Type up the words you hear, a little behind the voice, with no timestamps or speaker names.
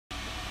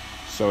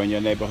So in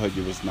your neighborhood,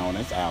 you was known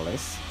as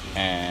Alice,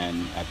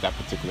 and at that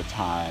particular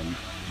time,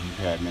 you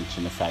had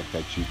mentioned the fact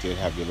that you did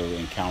have your little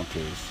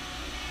encounters,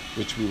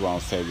 which we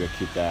won't say. We'll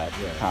keep that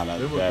Yes, kind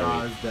of there were very.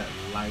 guys that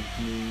liked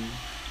me,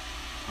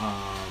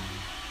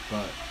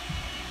 but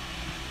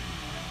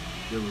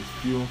there was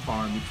few and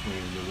far in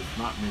between. There was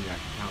not many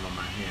I could count on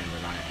my hand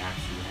that I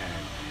actually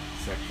had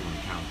sexual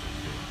encounters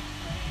with.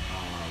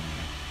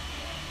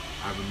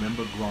 I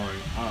remember growing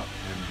up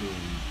and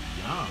being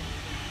young.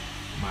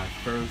 My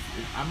first,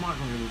 I'm not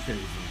going to really say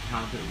it was an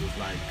encounter. It was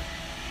like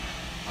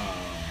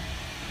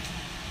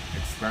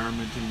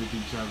experimenting with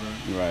each other.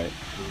 Right.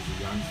 There was a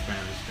young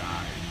Spanish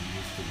guy, and we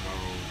used to go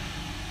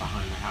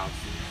behind the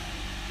houses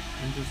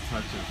and just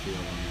touch and feel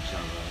on each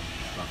other,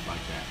 stuff like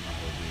that, and the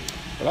whole deal.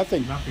 But I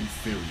think Nothing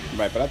serious.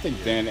 right. But I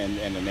think then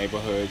in the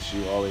neighborhoods,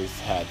 you always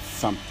had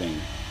something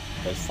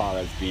as far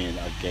as being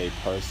a gay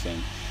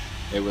person.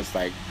 It was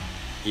like,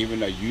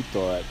 even though you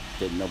thought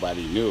that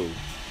nobody knew,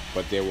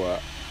 but there were,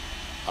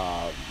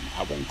 I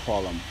wouldn't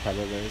call them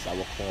predators. I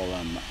would call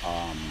them,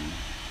 I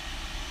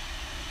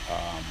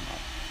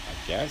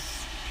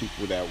guess,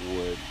 people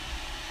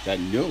that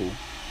knew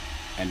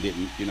and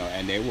didn't,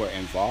 and they were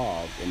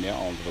involved in their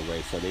own little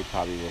way. So they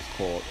probably was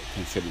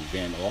considered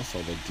then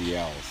also the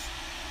DLs.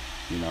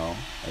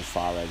 As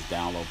far as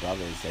down low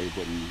brothers, they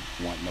wouldn't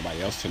want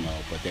nobody else to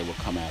know, but they would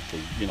come after,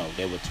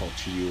 they would talk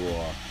to you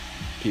or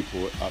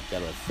people up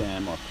that are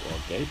femme or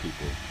gay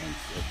people and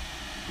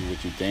do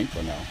what you think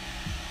or no.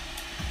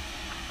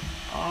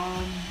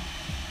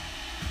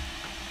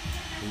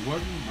 There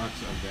wasn't much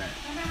of that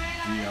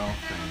DL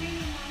thing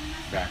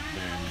back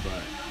then,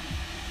 but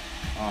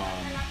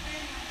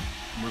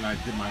when I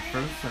did my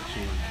first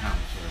sexual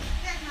encounter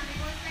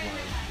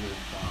was with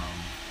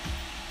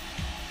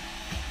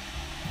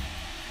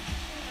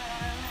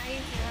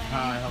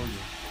hi, how are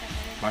you?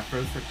 My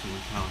first sexual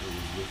encounter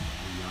was with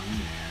a young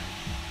man.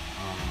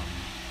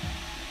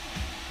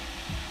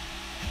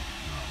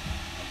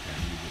 Okay,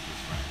 let me get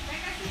this right.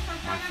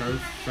 My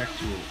first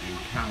sexual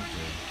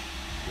encounter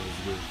was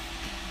with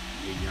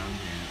a young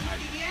man. My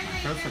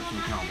first sexual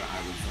encounter, I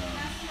was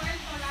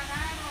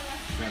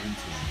 17.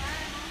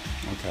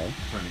 Okay.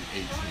 Turning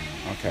 18.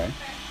 Okay.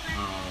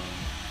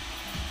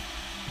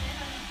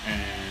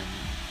 And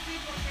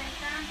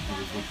it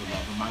was with the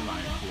love of my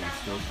life, who I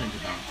still think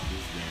about to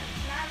this day.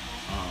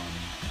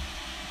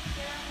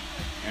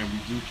 And we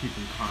do keep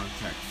in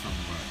contact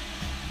somewhat,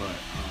 but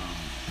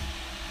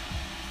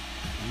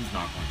he's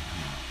not going to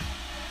come out.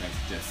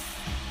 That's just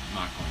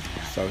not going to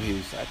happen. So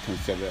he's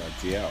considered a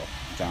DL,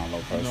 down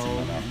low person? No,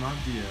 he's not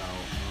DL.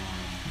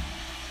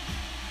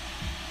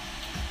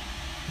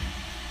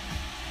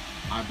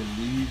 I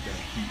believe that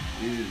he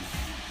is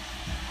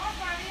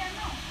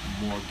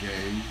more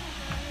gay,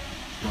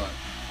 but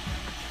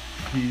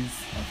he's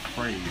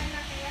afraid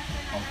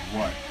of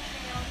what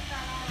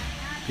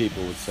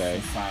people would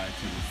say.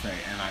 Society would say.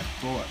 And I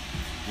thought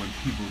when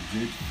people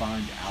did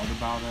find out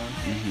about us,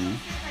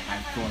 I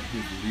thought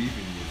his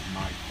leaving was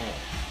my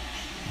fault.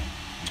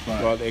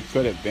 But well, it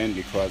could have been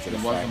because of the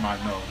fact. It wasn't my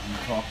no. We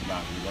talked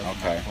about it. It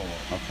wasn't my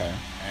fault. Okay.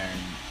 And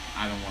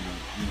I don't want to,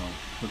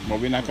 well,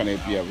 we're not going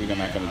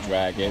to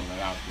drag it.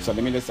 So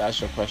let me just ask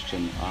you a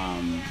question.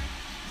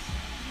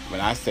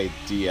 When I say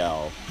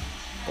DL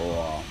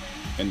or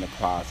in the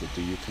closet,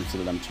 do you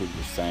consider them two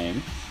the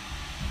same?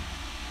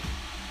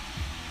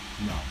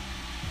 No.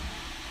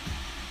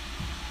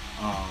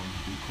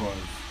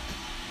 Because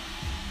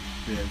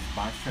there's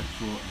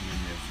bisexual and then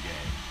there's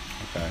gay.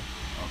 Okay.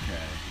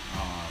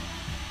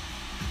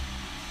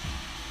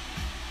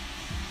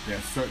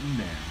 There's certain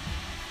men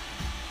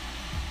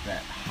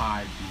that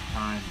hide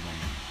behind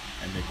women,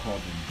 and they call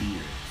them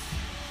beards.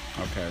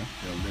 Okay.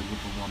 They'll live with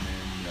a woman,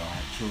 they'll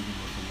have children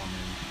with a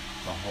woman,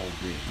 the whole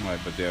bit.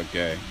 Right, but they're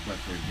gay.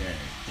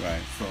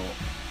 Right. So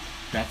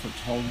that's a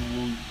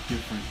totally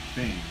different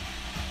thing,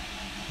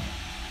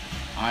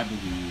 I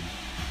believe,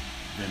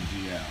 than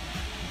DL.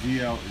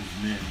 DL is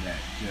men that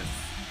just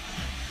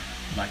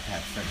like to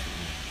have sex with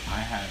men.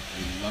 I had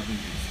a loving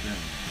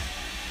experience.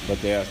 But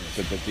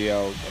the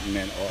DL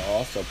men are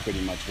also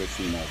pretty much with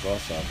females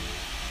also.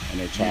 And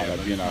they try to,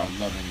 but it's not a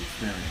loving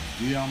experience.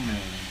 DL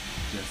men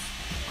just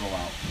go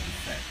out for the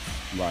sex.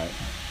 Right.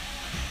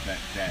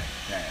 That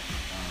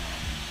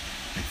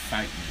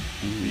excitement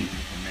of being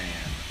with a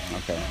man.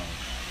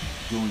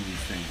 Doing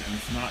these things. And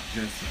it's not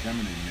just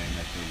feminine men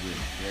that they're with.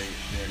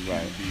 There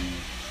can be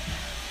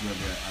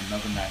whether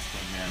another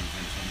masculine man is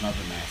into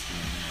another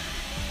masculine man.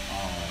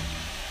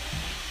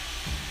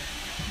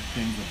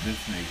 Things of this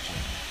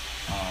nature.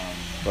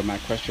 But my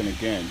question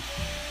again,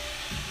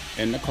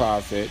 in the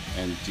closet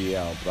and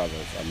DL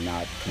brothers are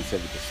not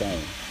considered the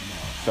same. No.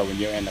 So when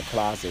you're in the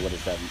closet, what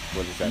does that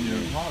mean?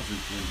 In the closet,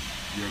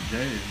 you're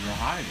gay and you're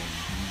hiding.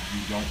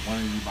 You don't want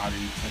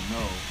anybody to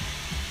know.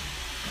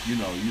 You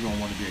don't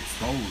want to be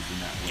exposed in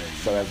that way.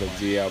 So as a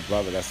DL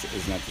brother,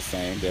 isn't that the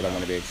same? They don't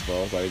want to be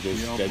exposed, or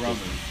DL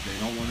brothers, they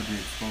don't want to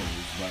be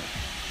exposed, but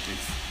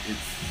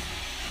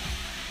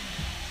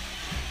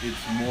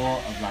it's more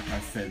of, like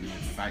I said, the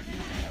excitement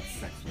to have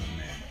sex with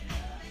men.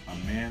 a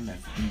man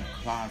that's in the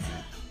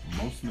closet,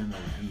 most men that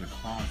are in the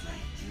closet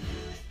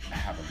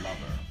have a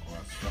lover or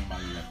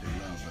somebody that they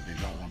love, but they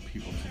don't want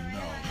people to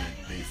know.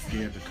 They're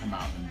scared to come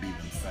out and be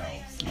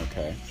themselves.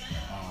 Okay.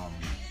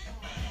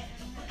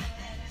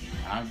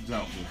 I've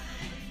dealt with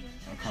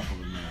a couple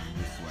of men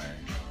this way.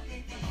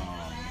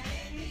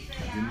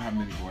 I didn't have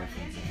many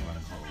boyfriends in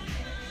Glen Cove.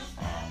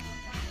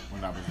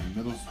 When I was in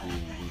middle school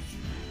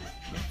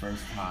was the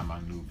first time I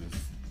knew this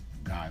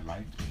guy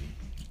liked me,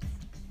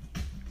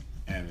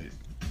 and it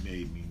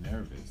made me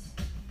nervous.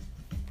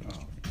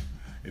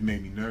 It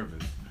made me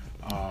nervous.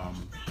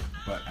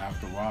 But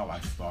after a while, I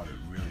started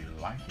really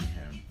liking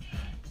him,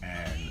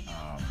 and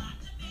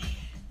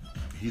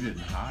he didn't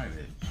hide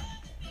it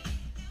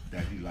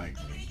that he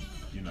liked me.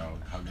 You know,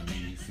 hugging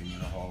me, see me in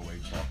the hallway,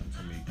 talking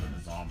to me, putting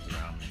his arms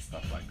around me and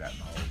stuff like that in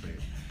the whole bit.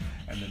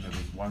 And then there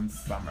was one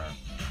summer,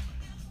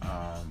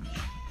 I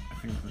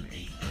think it was in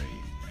 8th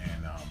grade,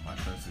 and my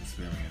first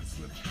experience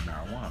with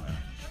marijuana.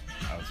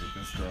 I was with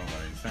this girl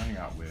that I used to hang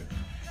out with,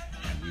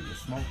 and we were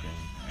smoking,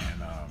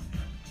 and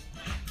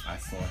I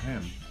saw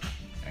him,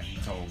 and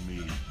he told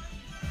me,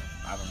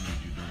 I don't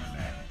need you doing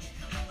that.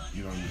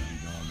 You don't need to be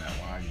doing that.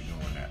 Why are you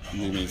doing that?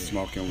 You mean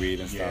smoking weed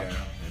and stuff?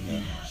 Yeah,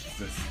 and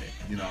just,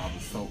 you know, I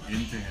was so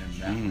into him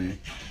that way,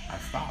 I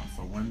stopped.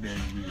 So one day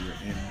we were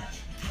in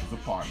his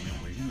apartment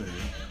where he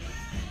lived,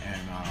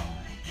 and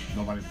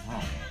nobody was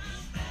home.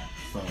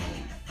 So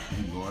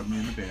he lured me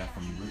in the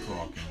bathroom, we were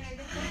talking, and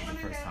it was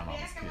the first time I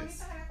was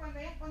kissed.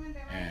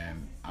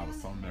 And I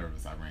was so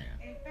nervous, I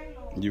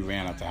ran. You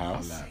ran out the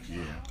house? I left,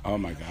 yeah. Oh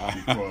my God.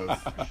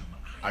 Because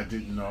I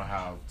didn't know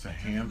how to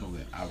handle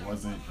it.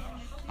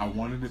 I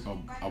wanted it, but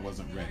I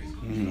wasn't ready.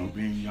 You know,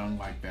 being young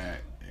like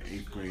that,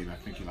 8th grade, I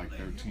think you're like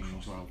 13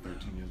 years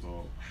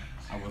old,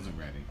 I wasn't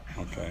ready.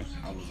 Okay.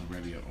 I wasn't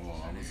ready at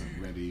all. I wasn't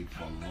ready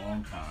for a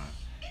long time.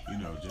 You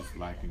know, just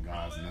liking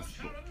guys, and that's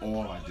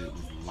all I did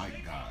was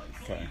like guys.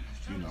 Okay.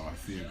 You know, I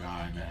see a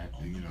guy and that,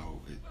 you know,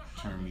 it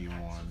turned me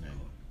on, and,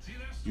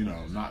 you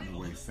know, not in a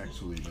way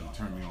sexually, but it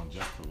turned me on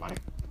just to like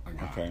a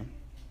guy. Okay.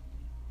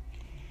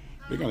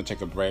 We're going to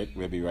take a break.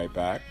 We'll be right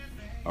back.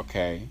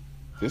 Okay.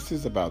 This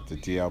is about the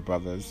DL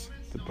brothers,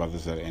 the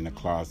brothers that are in the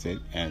closet,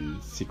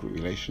 and secret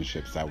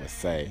relationships, I would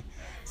say.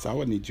 So I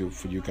would need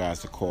for you guys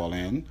to call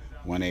in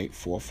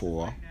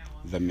 1-844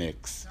 The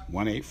Mix,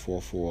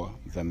 1-844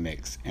 The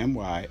Mix,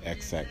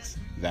 MYXX.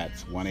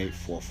 That's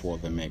 1-844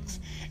 The Mix,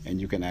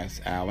 and you can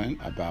ask Alan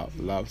about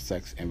love,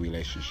 sex, and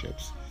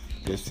relationships.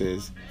 This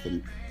is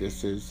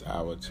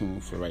our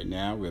tune for right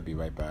now. We'll be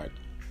right back.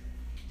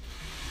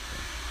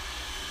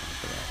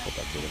 I hope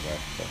I did it right.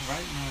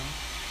 Right now.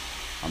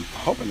 I'm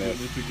hoping that.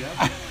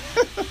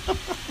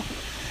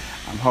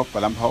 I'm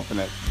hoping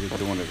that we're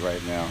doing it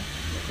right now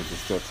because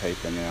it's still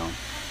taping now.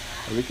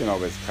 But we can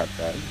always cut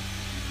that,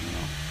 you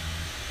know.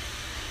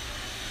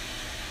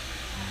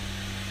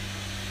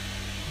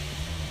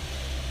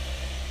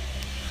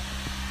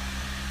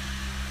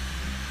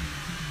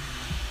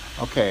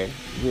 Okay,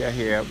 we are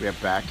here. We're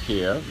back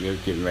here. We're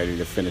getting ready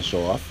to finish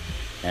off,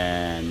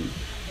 and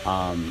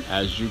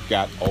as you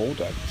got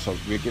older, so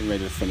we're getting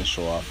ready to finish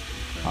off.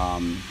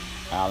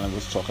 Alan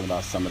was talking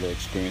about some of the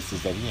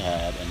experiences that he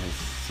had in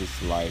his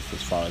life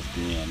as far as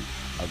being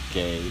a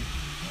gay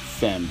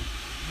femme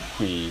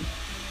queen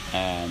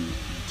and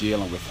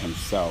dealing with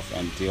himself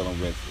and dealing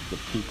with the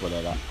people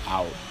that are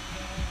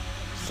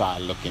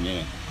outside looking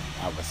in,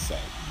 I would say.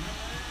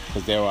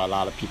 Because there are a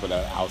lot of people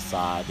that are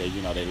outside,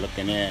 they're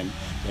looking in,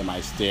 they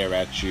might stare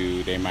at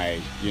you, they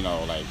might,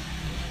 like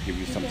give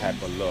you some type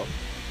of look,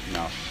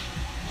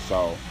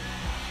 So,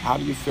 how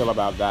do you feel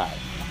about that?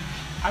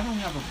 I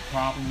don't have a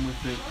problem with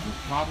it. The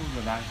problem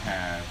that I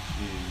have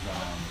is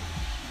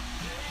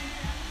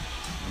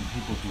when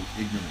people do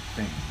ignorant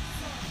things.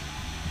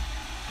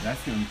 That's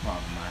the only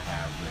problem I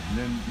have with it.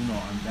 And then,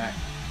 on that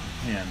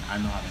hand,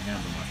 I know how to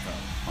handle myself.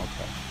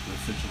 Okay.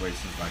 With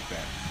situations like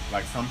that.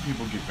 Like some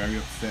people get very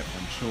upset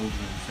when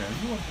children say, "Are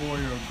you a boy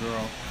or a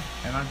girl?"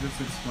 And I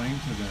just explain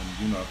to them,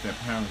 if their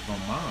parents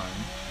don't mind,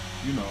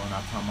 and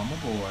I tell them I'm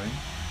a boy.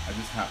 I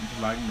just happen to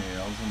like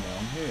nails and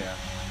long hair.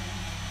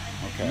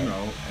 Okay.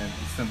 And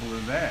it's simple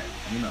as that.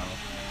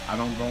 I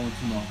don't go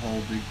into no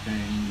whole big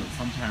thing.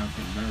 Sometimes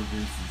get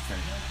nervous and say,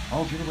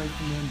 "Oh, get away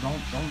from them!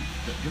 Don't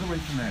get away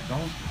from that!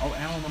 Don't! Oh,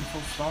 Alan, I'm so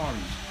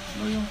sorry."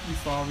 No, you don't have to be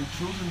sorry.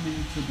 Children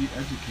need to be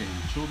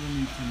educated. Children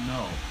need to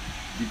know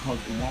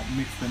because it won't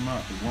mix them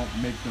up. It won't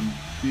make them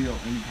feel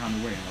any kind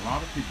of way. And a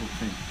lot of people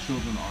think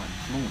children are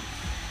influenced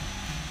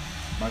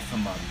by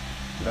somebody.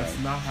 That's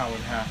not how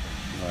it happens.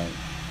 Right.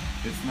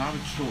 It's not a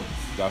choice.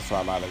 That's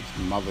why a lot of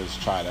mothers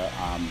try to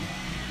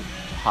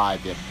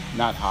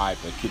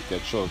but keep their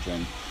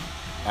children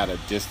at a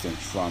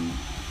distance from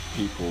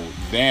people.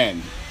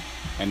 Then,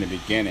 in the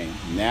beginning,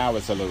 now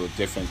it's a little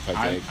different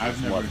because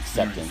there's more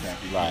acceptance.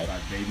 Right. I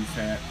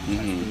babysat. I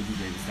still do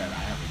babysat.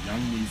 I have a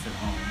young niece at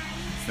home,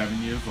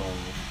 7 years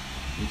old,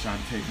 which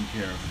I'm taking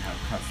care of and have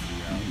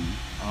custody of.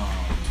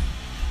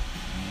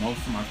 Most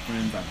of my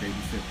friends, I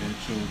babysit their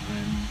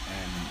children,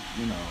 and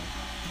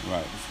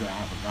Right. I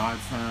have a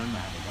godson, I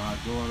have a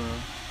goddaughter.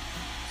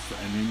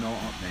 and they know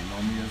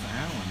me as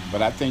Alan.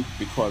 But I think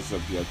because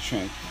of your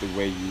the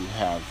way you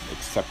have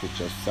accepted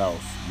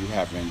yourself, you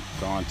haven't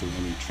gone through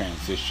any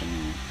transition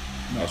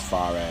as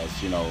far as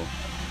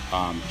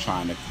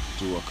trying to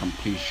do a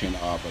completion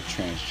of a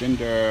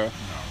transgender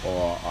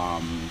or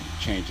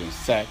changing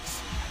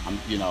sex.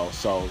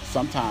 So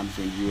sometimes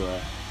when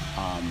you're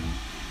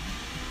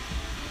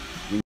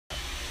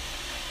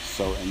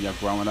so in your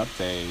growing up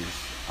days,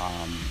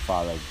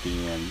 far as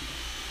being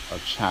a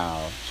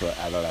child to an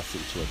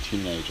adolescent to a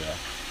teenager,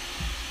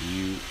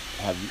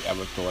 have you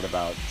ever thought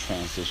about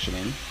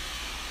transitioning?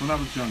 When I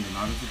was younger,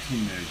 not as a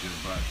teenager,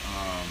 but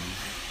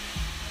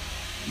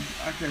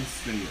I guess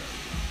say a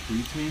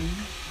preteen.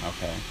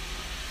 Okay.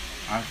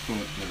 I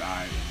thought that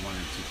I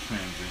wanted to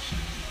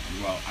transition.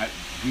 Well, I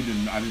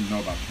didn't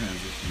know about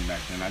transitioning back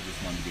then. I just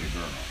wanted to be a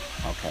girl.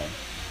 Okay.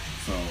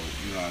 So,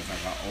 as I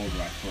got older,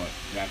 I thought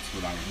that's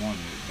what I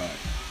wanted, but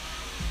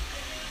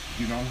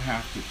you don't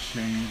have to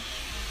change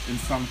in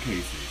some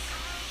cases.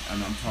 And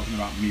I'm talking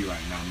about me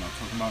right now. I'm not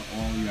talking about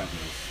all the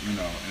others,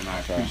 and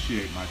I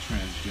appreciate my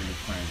transgender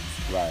friends.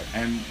 Right.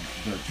 And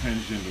the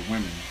transgender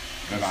women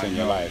that I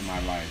know in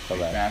my life.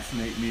 Correct. They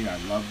fascinate me. I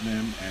love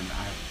them, and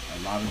I have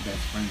a lot of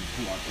best friends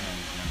who are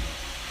transgender.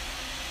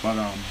 But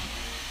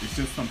it's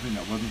just something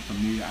that wasn't for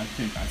me. I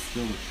think I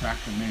still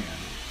attract a man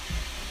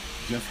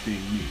just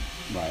being me.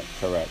 Right,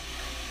 correct.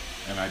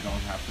 And I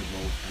don't have to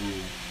go through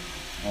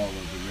all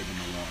of the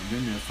rigmarole. And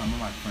then there's some of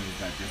my friends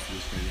that just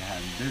wish they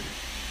hadn't did it.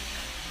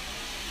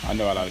 I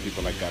know a lot of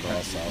people like that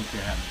also.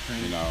 They hadn't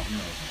transition.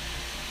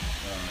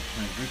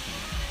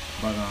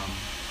 But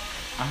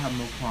I have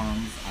no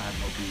qualms. I have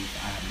no beef.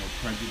 I have no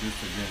prejudice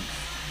against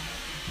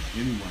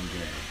anyone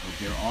gay. But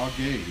there are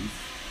gays.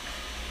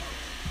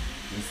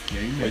 There's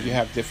gay men. But you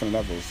have different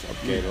levels of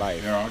gay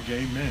life. There are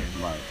gay men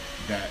right.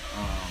 that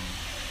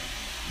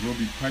will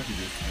be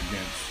prejudiced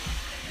against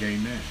gay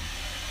men.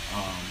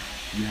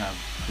 You have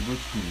the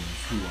butch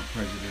queens who are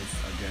prejudiced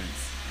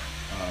against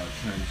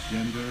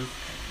transgenders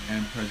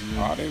and prejudiced.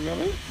 Are they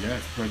really?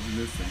 Yes,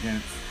 prejudiced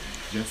against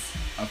just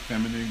a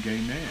feminine gay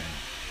man.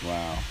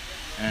 Wow.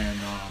 And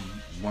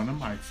one of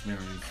my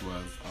experiences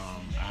was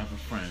I have a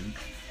friend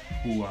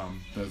who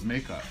does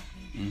makeup.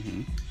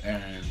 Mm-hmm.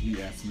 And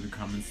he asked me to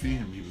come and see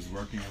him. He was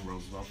working in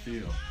Roosevelt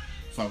Field.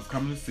 So I was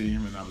coming to see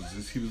him, and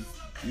he was,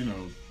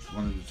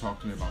 wanted to talk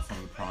to me about some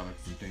of the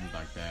products and things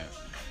like that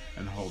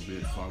and the whole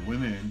bit. So I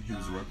went in. He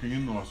was working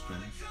in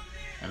Nordstrom's,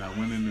 and I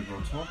went in to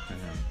go talk to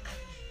him.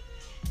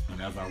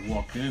 And as I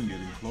walked in,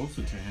 getting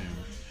closer to him,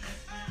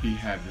 he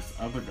had this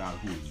other guy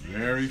who was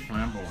very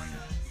flamboyant.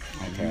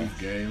 And he was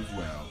gay as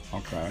well.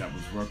 Okay. That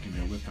was working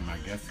there with him. I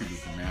guess he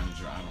was the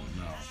manager. I don't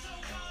know.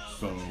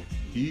 So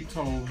he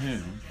told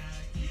him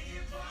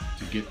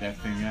to get that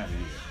thing out of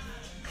here.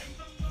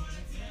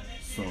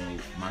 So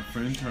my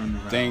friend turned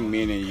around. Thing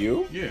meaning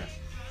you? Yeah.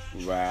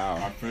 Wow.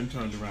 My friend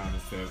turned around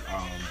and said,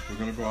 we're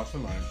going to go out to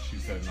lunch. She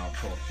said, and I'll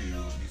talk to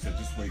you. He said,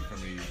 just wait for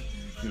me.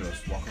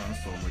 Just walk around the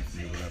store, wait for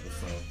me, whatever.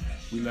 So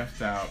we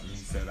left out, and he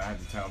said, I had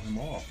to tell him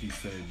off. He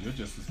said, you're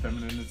just as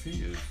feminine as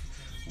he is.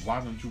 Why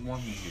don't you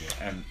want him here?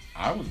 And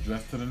I was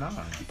dressed to the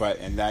nines. But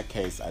in that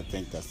case, I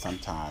think that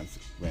sometimes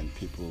when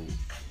people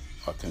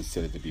are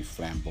considered to be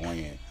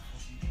flamboyant,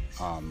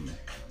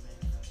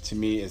 to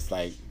me, it's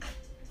like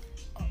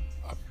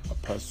a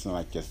person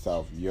like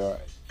yourself. You're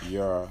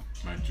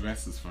my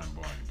dress is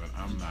flamboyant, but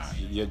I'm not.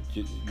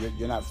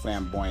 You're not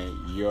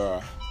flamboyant.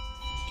 You're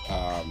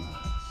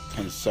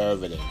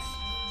conservative.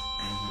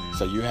 Mm-hmm.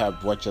 So you have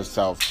brought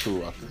yourself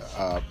to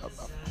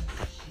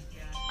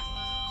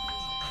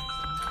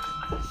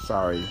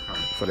sorry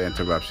for the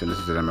interruption. This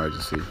is an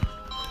emergency.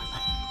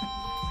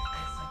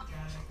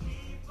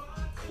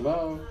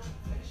 Hello?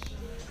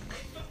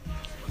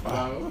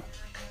 Hello?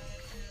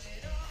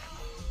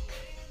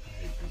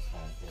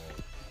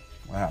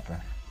 What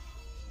happened?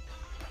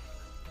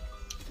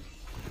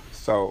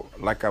 So,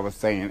 like I was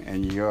saying,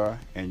 in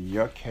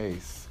your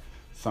case,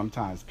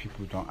 sometimes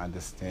people don't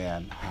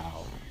understand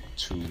how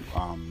to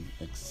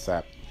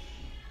accept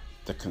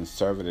the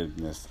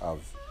conservativeness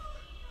of.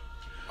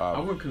 I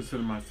wouldn't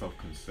consider myself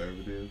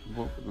conservative.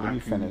 Well, let me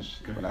finish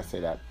when I say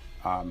that.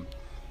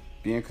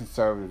 Being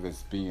conservative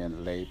is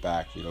being laid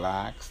back,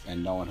 relaxed,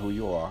 and knowing who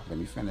you are. Let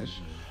me finish.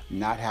 Mm-hmm.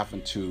 Not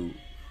having to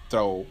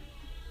throw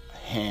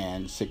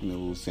hand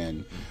signals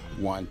and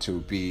wanting to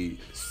be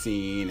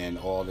seen and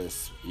all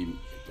this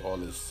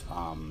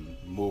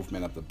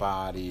movement of the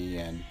body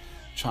and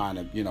trying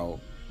to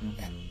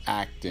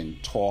act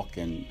and talk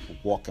and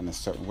walk in a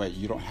certain way.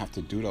 You don't have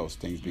to do those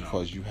things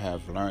because you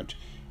have learned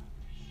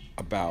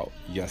about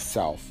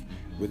yourself.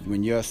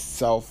 When you're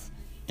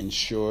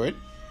self-insured,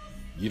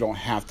 you don't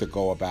have to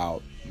go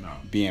about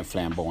being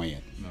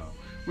flamboyant. No,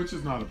 which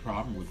is not a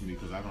problem with me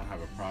because I don't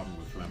have a problem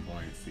with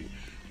flamboyancy.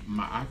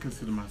 I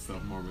consider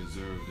myself more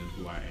reserved than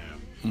who I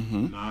am.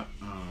 Mm-hmm. Not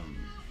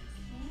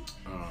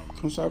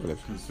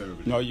conservative.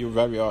 Conservative. No, you're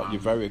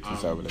very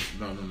conservative.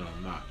 No,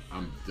 I'm not.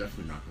 I'm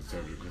definitely not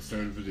conservative.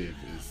 Conservative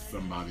is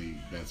somebody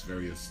that's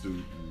very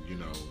astute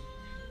and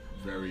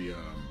very.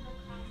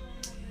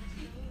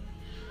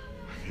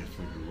 can't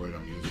think of the word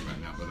I'm using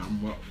right now, but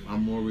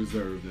I'm more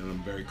reserved and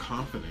I'm very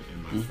confident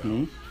in myself.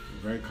 Mm-hmm.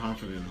 Very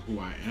confident in who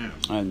I am.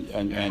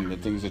 And the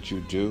things that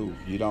you do,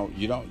 you don't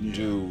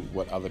do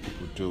what other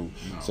people do.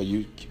 No. So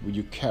you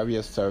carry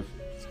yourself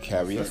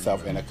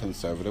in a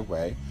conservative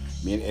way.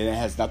 I mean, and it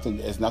has nothing.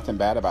 There's nothing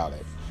bad about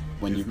it.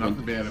 There's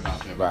nothing bad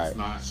about that. Right. It's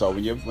not. So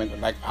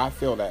like I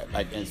feel that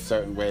like in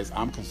certain ways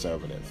I'm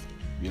conservative.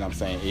 You know what I'm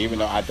saying? Even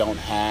though I don't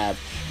have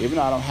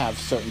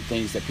certain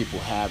things that people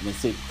have. And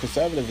see,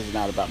 conservative is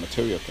not about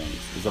material things.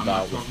 It's I'm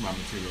about not talking about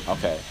material things.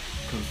 Okay.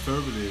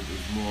 Conservative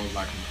is more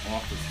like an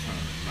office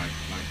term, like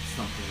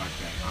something like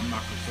that. I'm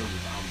not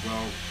conservative.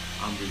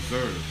 I'm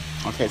reserved.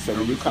 Okay, so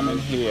when you come in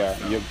here,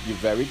 you're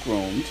very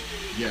groomed.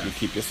 Yes. You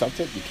keep yourself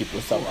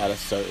at a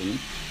certain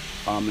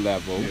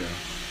level,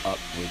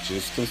 which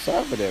is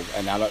conservative.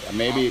 And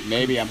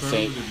maybe I'm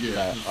saying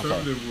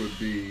conservative would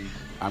be.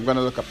 I'm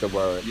gonna look up the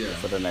word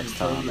for the next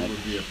time. Conservative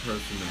would be a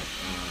person that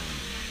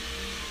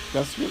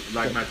that's really,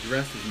 like my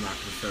dress is not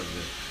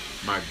conservative.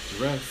 My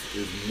dress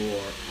is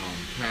more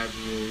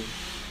casual,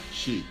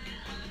 chic.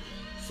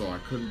 So I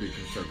couldn't be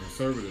conservative.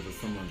 Conservative is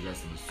someone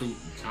dressed in a suit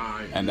and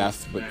tie. And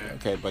that's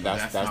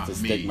the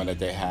stigma that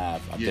they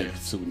have. I think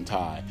suit and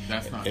tie.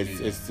 That's not me.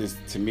 It's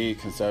just, to me,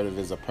 conservative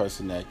is a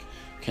person that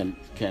can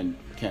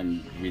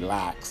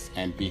relax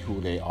and be who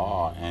they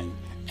are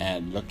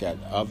and look at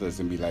others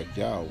and be like,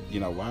 yo, you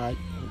know why?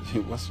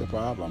 What's your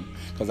problem?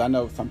 Because I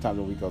know sometimes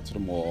when we go to the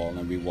mall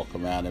and we walk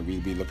around and we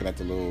be looking at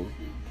the little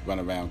run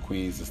around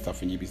queens and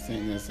stuff, and you be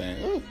sitting there saying,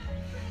 oh,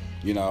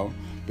 you know,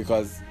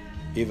 because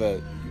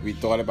either we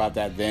thought about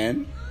that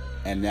then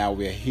and now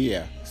we're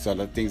here. So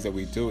the things that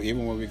we do,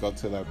 even when we go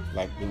to when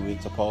we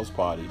went to Pole's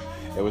party,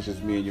 it was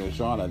just me and you and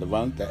Shauna.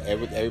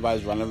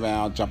 Everybody's running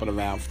around, jumping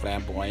around,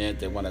 flamboyant.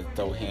 They want to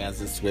throw hands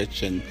and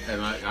switch, and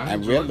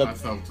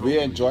we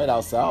enjoyed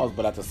ourselves.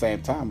 But at the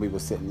same time, we were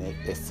sitting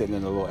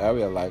in a little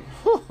area like,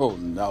 oh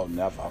no,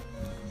 never.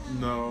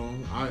 No,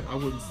 I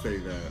wouldn't say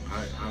that.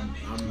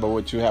 I'm But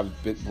would you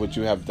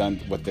have done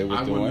what they were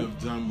doing? I wouldn't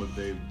have done what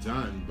they've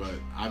done, but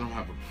I don't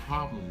have a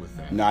problem with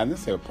that. No, I didn't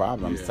say a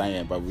problem. I'm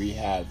saying, but we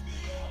have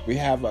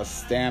a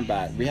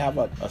standby. We have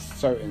a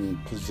certain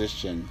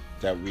position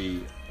that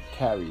we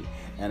carry,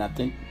 and I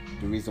think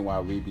the reason why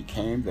we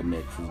became the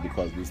mix is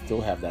because we still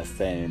have that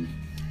same.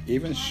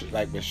 Even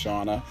like with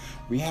Shauna,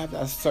 we have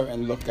that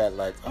certain look at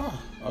like,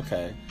 oh,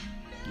 okay,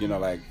 you know,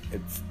 like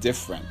it's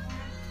different.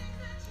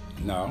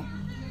 No.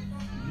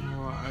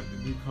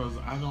 Because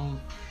I don't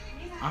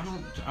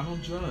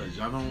judge.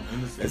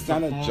 It's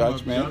not a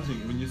judgment.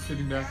 When you're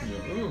sitting back and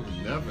you're, oh,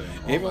 never.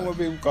 Even when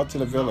we go to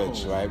the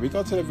village, right? We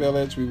go to the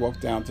village. We walk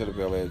down to the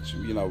village.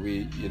 You know,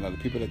 the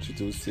people that you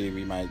do see,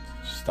 we might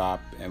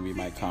stop and we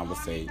might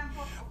conversate.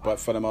 But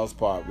for the most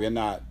part, we're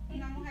not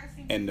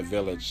in the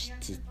village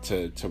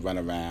to run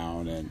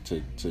around and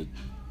to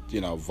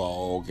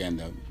vogue and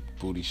the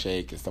booty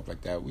shake and stuff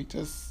like that. We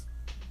just.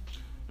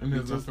 And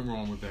there's nothing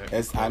wrong with that.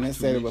 I didn't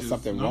say there was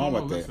something wrong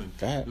with it.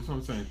 Go ahead. That's what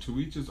I'm saying. To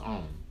each his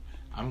own.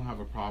 I don't have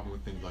a problem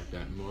with things like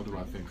that, nor do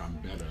I think I'm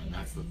better. And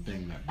that's the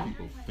thing that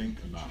people think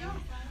about me.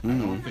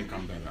 Mm-hmm. I don't think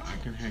I'm better. I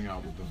can hang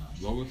out with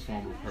the lowest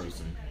form of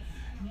person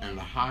and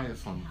the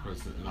highest form of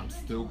person, and I'm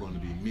still going to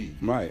be me.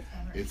 Right.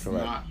 It's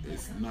not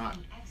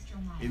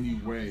any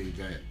way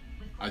that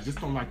I just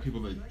don't like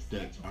people that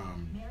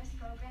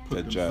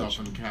put themselves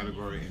in a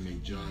category and they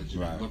judge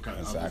and they look at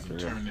others and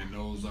turn their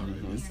nose up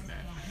and this and that.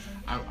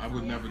 I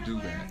would never do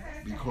that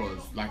because,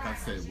 like I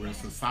said, we're a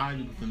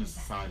society within a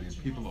society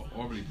and people are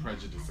already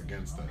prejudiced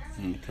against us.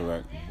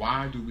 Correct.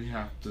 Why do we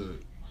have to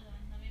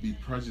be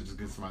prejudiced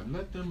against somebody?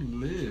 Let them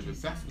live.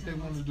 If that's what they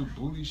want to do,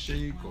 booty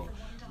shake or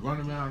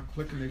run around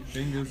clicking their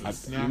fingers and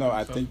snap.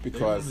 I think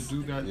because they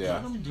want to do that,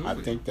 let them do I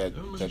it. think that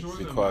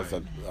because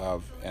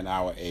of in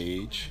our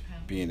age,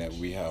 being that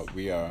we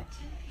are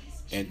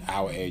in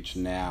our age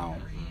now,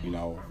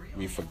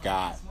 we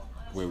forgot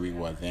where we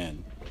were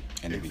then.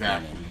 In the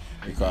beginning,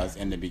 because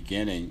in the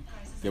beginning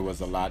there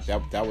was a lot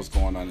that was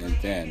going on, and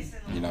then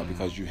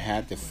because you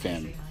had the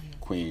femme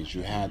queens,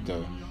 you had the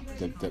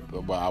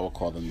what I would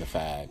call them the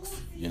fags,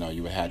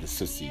 you had the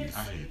sissies. I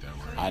hate that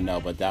word. I know,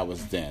 but that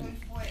was then.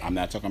 I'm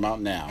not talking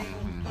about now.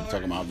 I'm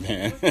talking about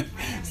then.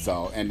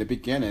 So in the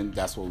beginning,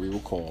 that's what we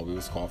were called. We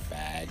was called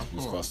fags. We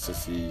was called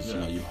sissies.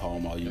 Yeah. You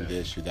homo, you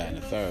this, you that, and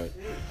the third.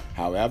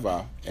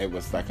 However, it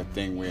was like a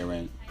thing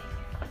wherein.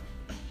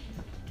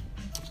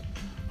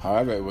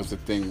 However, it was a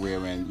thing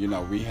wherein,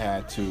 we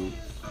had to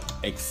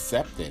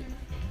accept it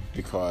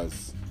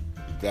because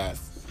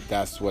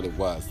that's what it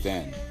was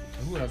then.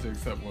 Who has to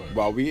accept what?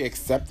 Well, we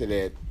accepted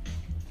it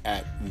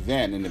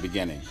then in the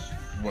beginning.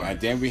 Right.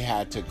 And then we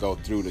had to go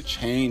through to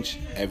change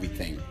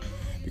everything.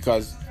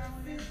 Because,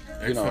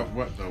 Except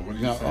what, though? What are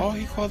you saying? Oh,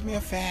 he called me a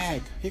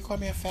fag. He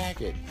called me a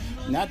faggot.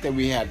 Not that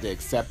we had to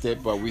accept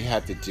it, but we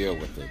had to deal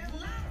with it.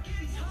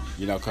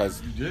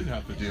 Because you didn't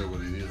have to deal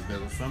with it. There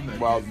was some that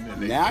well, didn't,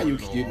 and they now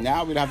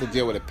now we don't have to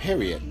deal with it.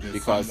 Period. There's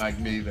because some like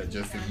me that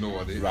just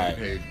ignored it. Right. And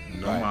paid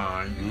no Right.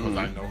 mind because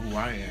I know who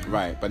I am.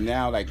 Right. But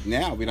now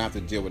we don't have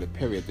to deal with it.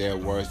 Period. There are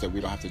words that we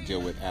don't have to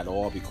deal with at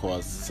all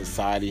because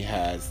society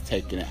has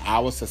taken it.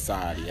 Our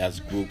society,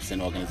 as groups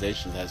and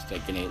organizations, has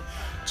taken it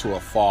to a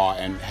far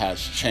and has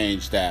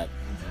changed that,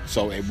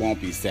 so it won't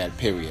be said.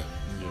 Period.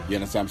 You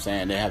know what I'm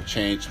saying? They have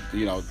changed,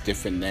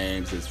 different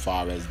names as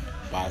far as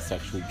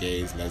bisexual,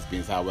 gays,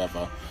 lesbians,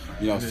 however,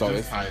 so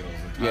it's titles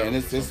and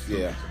it's just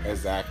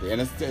exactly, and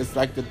it's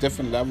like the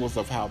different levels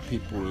of how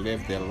people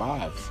live their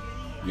lives,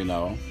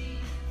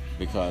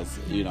 because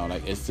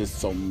like it's just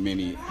so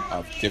many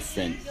of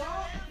different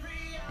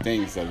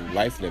things of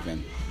life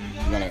living.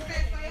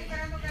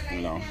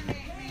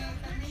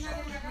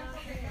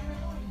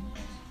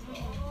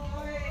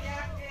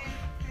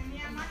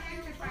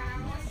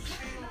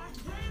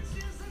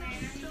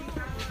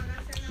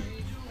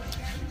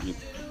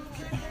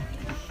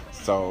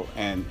 So,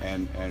 and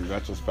in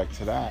retrospect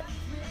to that,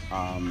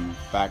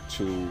 back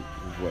to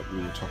what we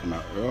were talking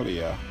about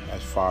earlier,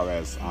 as far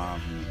as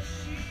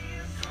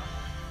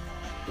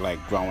like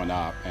growing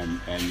up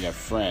and your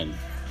friend,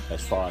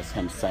 as far as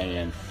him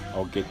saying,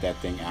 "Oh, get that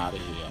thing out of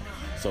here."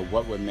 So,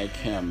 what would make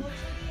him,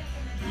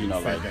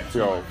 like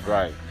feel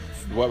right?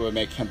 What would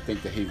make him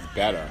think that he's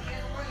better?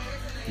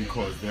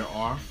 Because there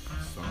are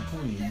some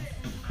queens.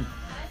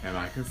 And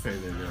I can say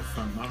that there's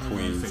some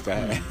queens,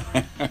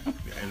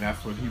 and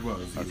that's what he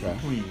was. He was a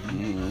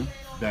queen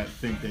that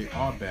think they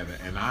are better.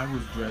 And I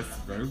was dressed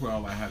very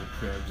well. I had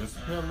just a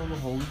pair of little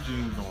holy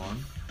jeans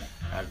on.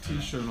 I had a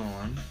t-shirt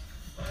on.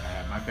 I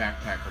had my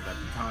backpack because at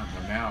the time,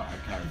 well now I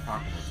carry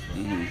pockets.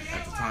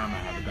 At the time I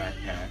had a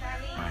backpack.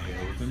 My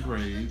hair was in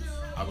braids.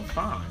 I was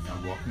fine.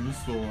 I walked in the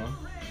store.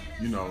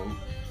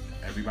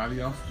 Everybody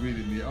else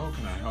greeted me. Oh,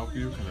 can I help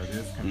you? Can I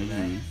this? Can I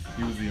that?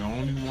 He was the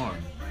only one.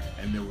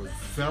 And there was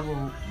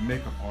several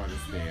makeup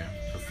artists there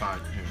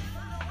besides him.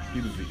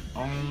 He was the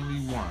only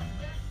one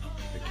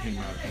that came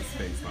out of his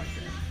face like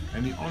that.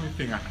 And the only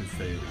thing I can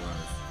say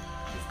was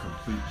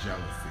complete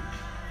jealousy.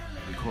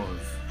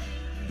 Because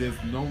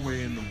there's no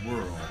way in the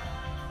world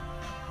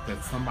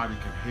that somebody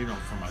can hate on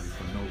somebody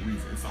for no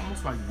reason. It's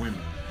almost like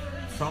women.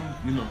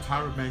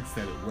 Tyra Banks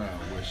said it well,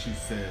 where she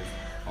says,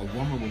 a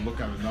woman will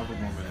look at another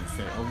woman and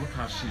say, "Oh, look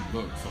how she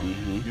looks." So,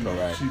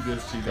 she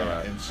this, she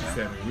that. And she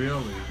said,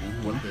 really,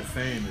 what they're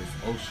saying is,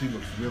 "Oh, she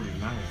looks really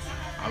nice.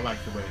 I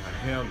like the way her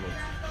hair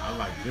looks. I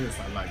like this,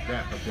 I like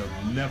that." But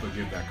they'll never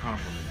give that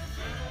compliment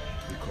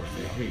because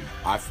they hate.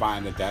 I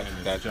find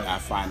I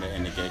find that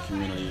in the gay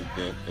community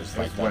that it's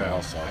like that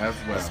also. As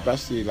well.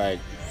 Especially like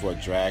for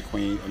drag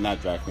queens,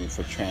 not drag queens,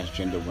 for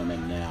transgender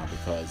women now,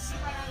 because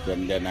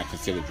they're not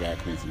considered drag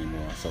queens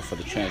anymore. So for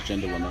the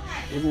transgender women,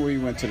 even when we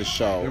went to the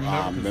show,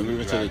 when we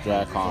went to the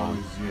drag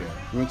con,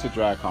 we went to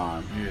drag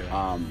con,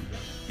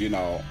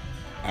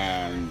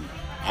 and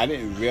I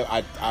didn't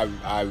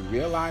I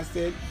realized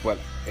it, but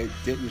it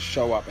didn't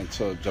show up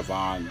until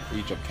Javon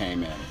Egypt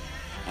came in,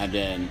 and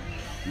then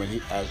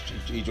when as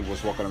Egypt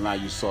was walking around,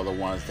 you saw the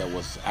ones that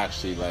was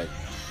actually like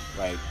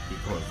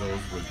because those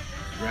were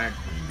drag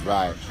queens,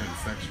 right,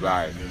 transsexual,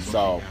 right.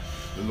 So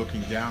they're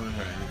looking down at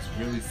her, and it's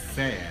really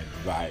sad.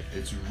 Right.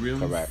 It's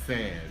really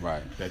sad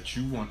right. that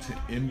you want to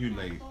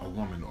emulate a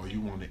woman, or you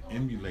want to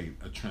emulate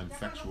a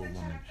transsexual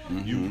woman.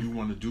 You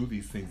want to do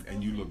these things,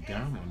 and you look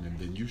down on them.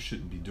 Then you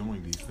shouldn't be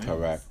doing these things.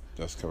 Correct.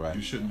 That's correct.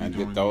 You shouldn't be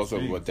doing these those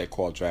things. are what they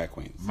call drag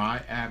queens.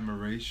 My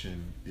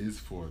admiration is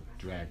for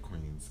drag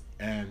queens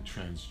and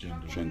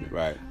transgender women.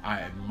 Right.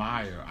 I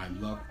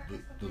love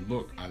the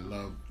look. I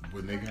love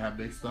when they have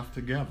their stuff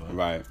together.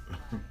 Right.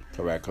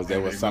 Correct. Because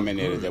there was some in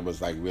there that was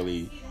like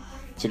really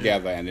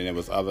together, and then there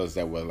was others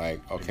that were like,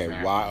 okay,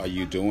 why are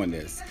you doing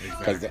this?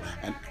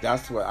 And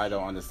that's what I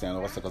don't understand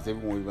also, because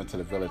even when we went to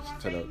the village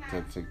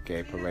to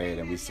gay parade,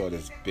 and we saw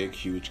this big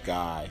huge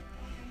guy,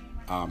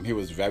 he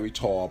was very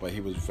tall, but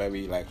he was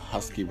very like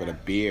husky with a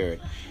beard,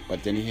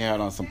 but then he had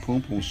on some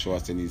poom poom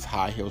shorts and these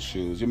high heel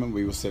shoes. You remember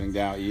we were sitting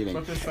down eating,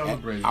 but they're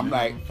celebrating. I'm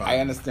like, I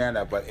understand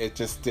that, but it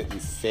just didn't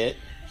fit.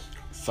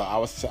 So I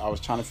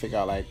was trying to figure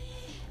out, like,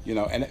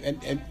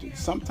 and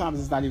sometimes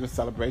it's not even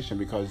celebration,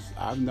 because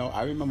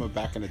I remember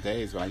back in the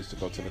days when I used to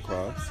go to the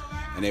clubs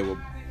and they would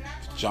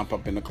jump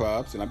up in the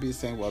clubs, and I'd be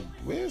saying, well,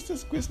 where's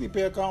this grizzly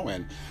bear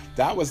going?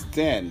 That was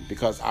then,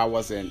 because I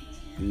wasn't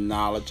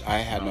I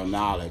had no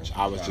knowledge.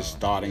 I was just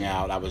starting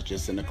out. I was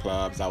just in the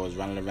clubs. I was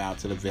running around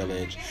to the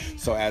village.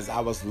 So as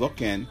I was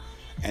looking,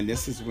 and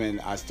this is when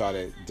I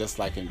started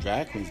disliking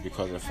drag queens,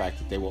 because of the fact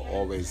that they will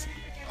always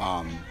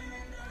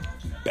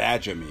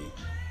badger me.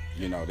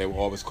 They would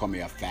always call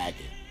me a faggot.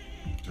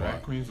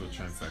 Drag queens or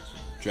transsexual?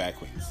 Drag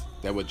queens.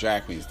 They were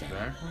drag queens then.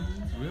 Drag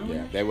queens? Really?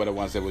 Yeah, they were the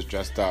ones that was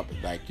dressed up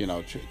like,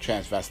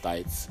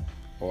 transvestites,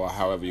 or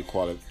however you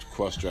call it,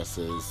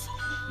 cross-dressers,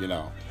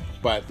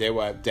 But they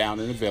were down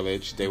in the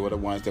village. They were the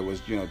ones that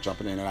was,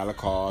 jumping in and out of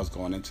cars,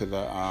 going into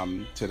the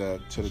to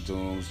the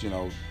dooms,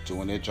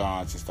 doing their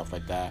jaunts and stuff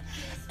like that.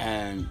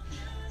 And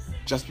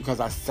just because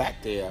I sat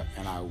there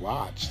and I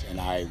watched and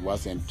I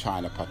wasn't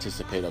trying to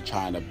participate or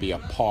trying to be a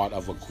part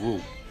of a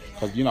group,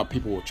 because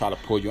people will try to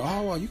pull you.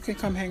 Oh, well, you can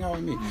come hang out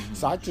with me. Mm-hmm.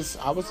 So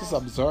I was just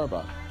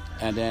observer,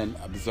 and then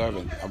I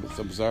was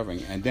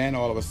observing, and then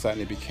all of a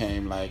sudden it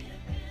became like,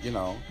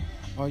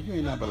 oh, you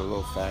ain't nothing but a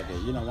little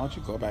faggot. Why don't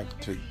you go back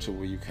to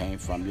where you came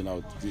from?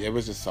 It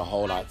was just a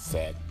whole lot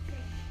said.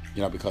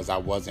 Because I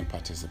wasn't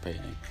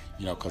participating,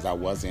 because I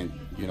wasn't,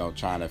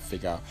 trying to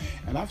figure out.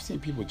 And I've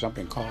seen people jump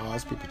in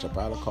cars, people jump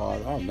out of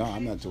cars. Oh, no,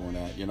 I'm not doing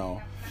that,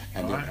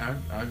 And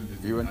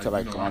we went to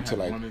going to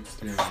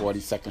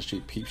 42nd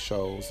Street peep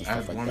shows and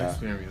stuff like that. I had one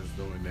experience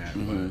doing that.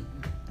 Mm-hmm.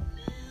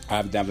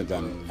 I've never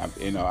done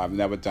it. I've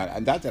never done it.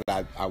 And not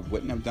that I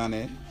wouldn't have done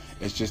it.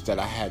 It's just that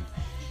I had,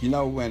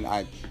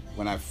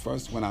 when I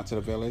first went out to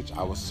the village,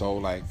 I was so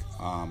like,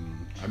 I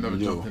never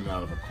jumped in and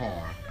out of a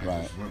car. I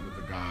right. just went with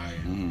the guy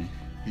and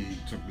he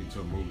took me to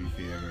a movie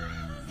theater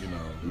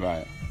and,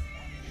 right.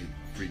 it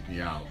freaked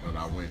me out, but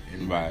I went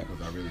anyway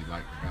because I really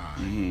liked the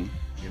guy,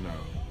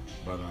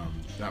 But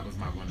that was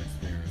my one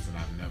experience, and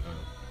I've never.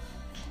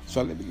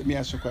 So let me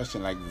ask you a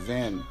question. Like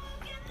then,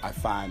 I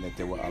find that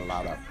there were a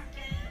lot of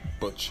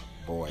butch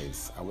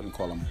boys. I wouldn't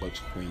call them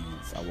butch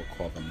queens. I would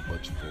call them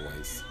butch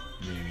boys.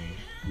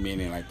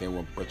 Meaning like they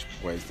were butch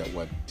boys that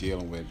were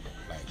dealing with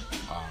like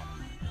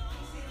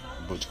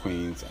butch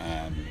queens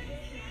and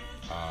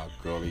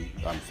girly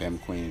femme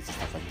queens and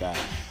stuff like that.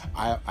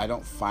 I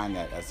don't find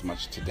that as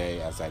much today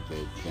as I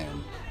did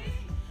then.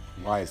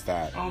 Why is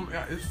that?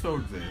 It still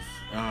exists.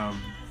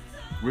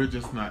 We're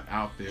just not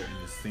out there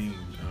in the scene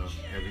of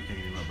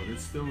everything anymore, but it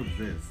still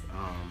exists.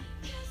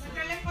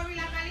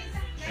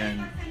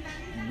 And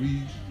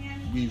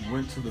we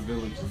went to the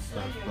village and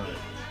stuff, but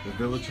the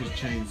village has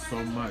changed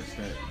so much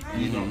that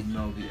we don't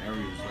know the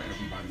areas where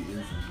everybody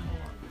is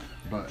anymore.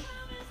 But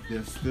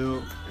there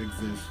still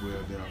exists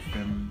where there are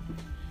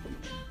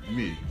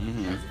me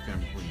as a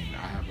femme queen.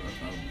 I have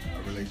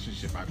a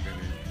relationship I've been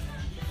in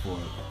for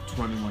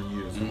 21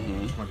 years,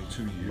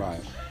 22 years.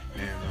 Right.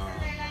 And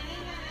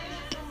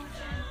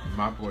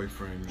my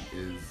boyfriend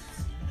is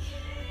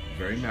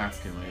very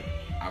masculine.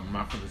 I'm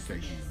not going to say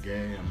he's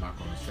gay. I'm not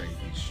going to say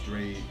he's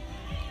straight.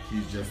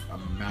 He's just a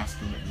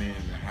masculine man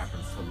that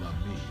happens to love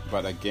me.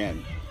 But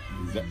again,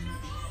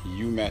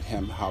 you met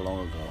him how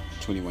long ago?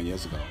 21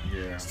 years ago.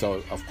 Yeah.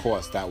 So, of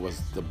course, that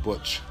was the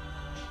butch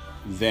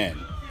then.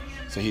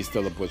 So he's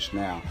still a butch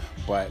now.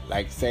 But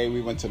like, say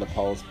we went to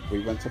Post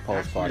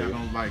party. I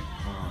don't like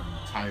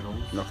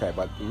titles. Okay,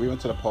 but we went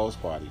to the Post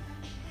party,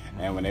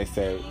 and when they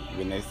said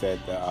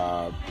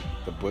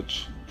the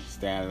butch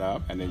standing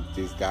up, and then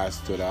these guys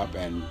stood up,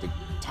 and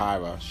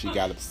Tyra, she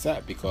got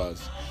upset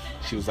because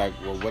she was like,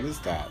 well, what is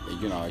that?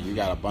 You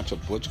got a bunch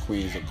of butch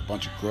queens, a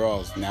bunch of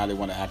girls. Now they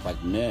want to act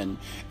like men,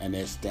 and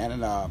they're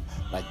standing up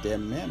like they're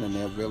men, and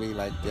they're really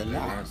like they're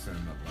not. They are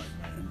standing up like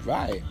men.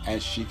 Right,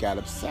 and she got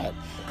upset.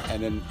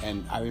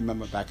 And I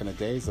remember back in the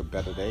days of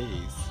better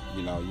days,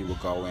 you would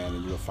go in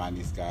and you would find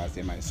these guys.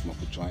 They might smoke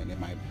a joint. They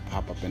might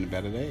pop up in the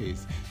better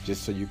days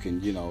just so you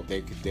can,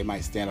 they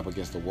might stand up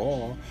against the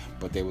wall,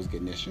 but they was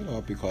getting their shit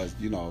off because,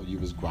 you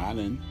was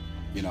grinding.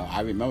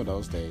 I remember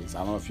those days. I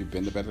don't know if you've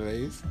been to better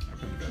days. I've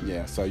been to better days.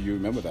 Yeah, so you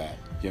remember that.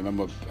 You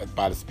remember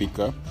by the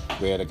speaker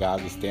where the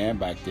guys would stand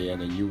back there,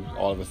 and then you,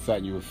 all of a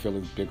sudden, you would feel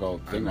this big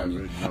old thing on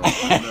you.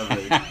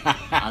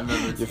 I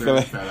never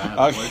experienced that.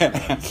 I had a boyfriend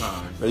at the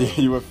time. So.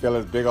 You would feel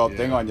this big old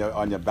thing on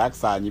your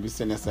backside, and you'd be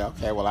sitting there saying,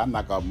 okay, well, I'm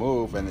not going to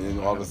move. And then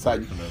all of a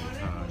sudden,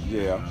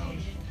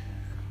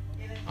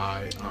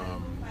 I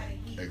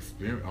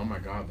experienced, oh my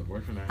God, the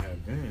boyfriend I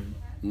had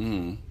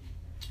then,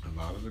 a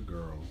lot of the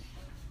girls,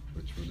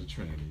 which were the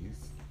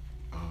trannies,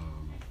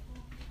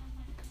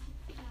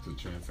 the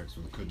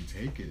transsexuals couldn't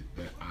take it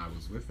that I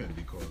was with him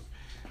because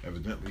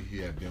evidently he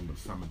had been with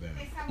some of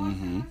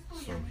them.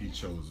 So he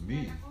chose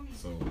me.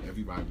 So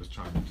everybody was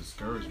trying to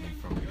discourage me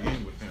from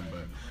being with him,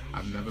 but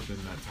I've never been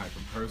that type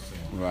of person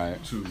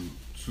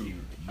to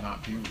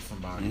not be with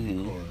somebody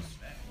because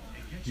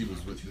he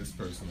was with this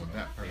person or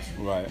that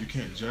person. Right. You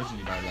can't judge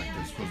anybody like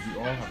this because we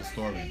all have a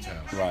story to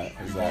tell. Right,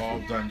 exactly. We've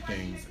all done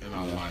things in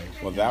our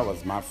life. Well, that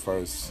was my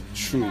first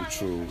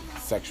true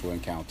sexual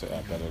encounter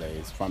at Better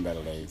Days, from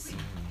Better Days.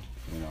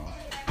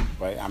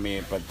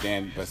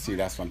 But see,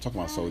 that's what I'm talking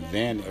about. So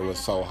then it was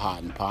so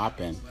hot and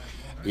popping.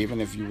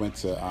 Even if you went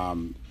to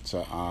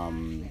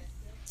the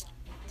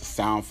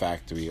Sound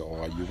Factory,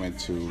 or you went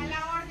to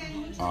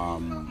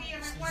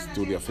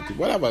Studio 50,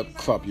 whatever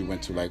club you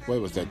went to, like what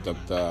was that,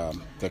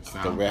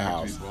 the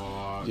warehouse?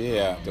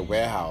 Yeah, the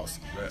warehouse.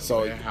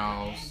 So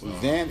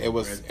then it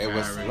was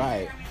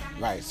right.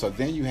 So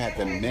then you had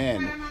the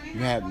men. You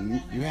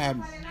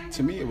had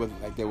to me it was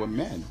like they were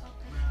men.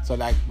 So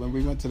like when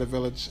we went to the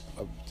village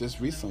just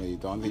recently,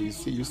 the only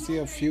thing you see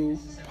a few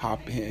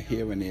pop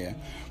here and there,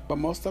 but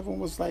most of them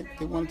was like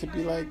they wanted to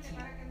be like,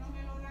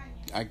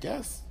 I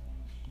guess,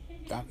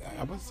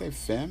 I would say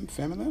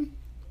feminine.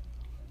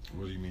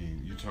 What do you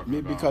mean? You talking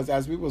about? Because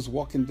as we was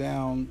walking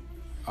down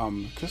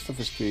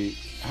Christopher Street,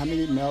 how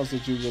many males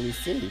did you really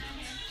see?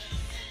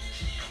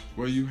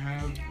 Well, you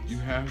have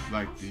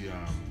like the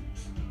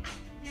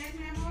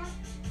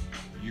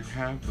you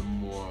have the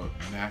more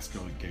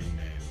masculine gay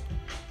men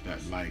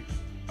that like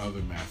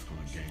other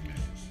masculine gay men.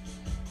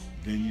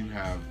 Then you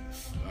have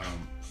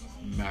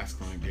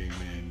masculine gay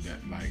men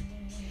that like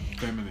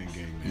feminine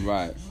gay men.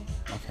 Right.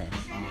 Okay.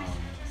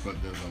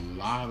 But there's a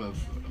lot of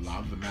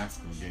the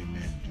masculine gay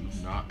men do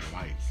not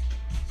like.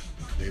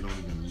 They don't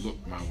even look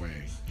my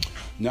way.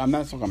 No, I'm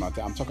not talking about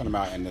that. I'm talking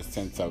about in the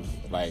sense of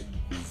like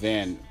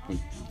then,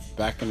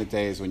 back in the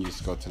days when you used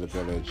to go to the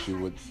village, you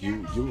would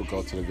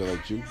go to the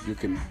village. You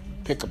can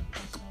pick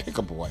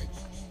a boy.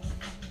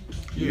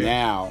 Yeah.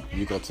 Now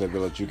you go to the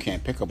village, you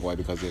can't pick a boy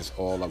because there's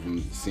all of them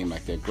seem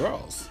like they're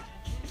girls.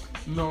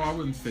 No, I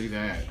wouldn't say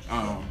that.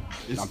 I'm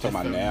talking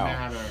about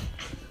now.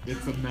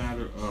 It's a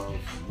matter of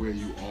where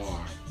you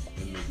are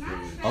in the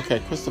village. Okay,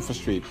 Christopher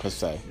Street per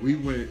se.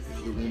 When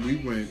we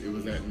went, it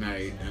was at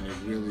night, and it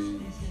really.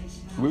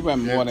 We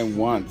went more than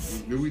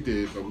once. We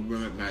did, but we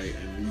went at night,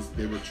 and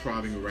they were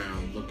trotting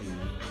around looking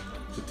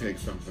to take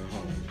something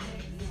home.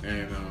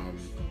 And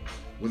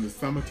when the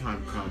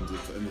summertime comes,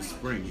 it's in the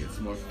spring, it's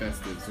more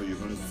festive, so you're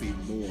going to see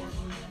more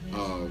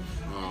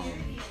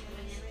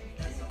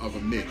of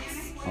a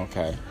mix.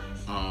 Okay.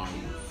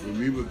 When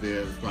we were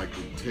there, it was like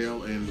the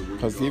tail end of.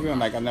 Because even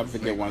like I never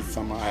forget one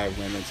summer I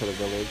went into the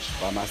village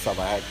by myself.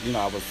 I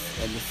was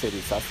in the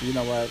city, so I said, you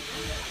know what,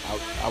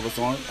 I was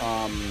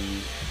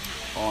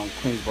on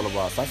Queens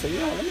Boulevard, so I said,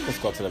 let me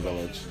just go to the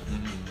village.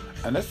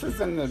 Mm-hmm. And this is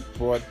in not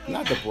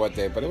the broad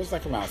day, but it was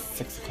like around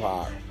 6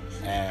 o'clock.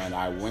 And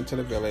I went to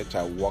the village.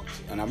 I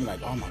walked, and I'm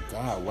like, oh my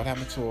God, what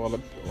happened to all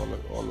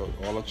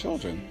the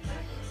children?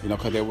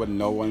 Because there was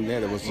no one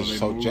there. It was just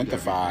so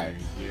gentrified.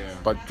 Yeah.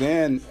 But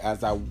then,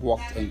 as I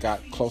walked and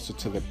got closer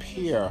to the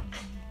pier,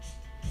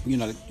 you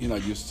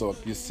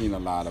seen a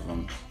lot of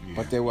them,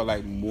 but they were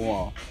like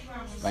more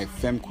like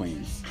femme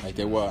queens. Like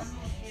they were,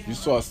 you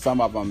saw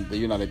some of them.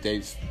 The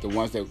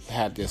ones that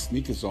had their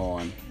sneakers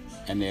on,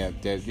 and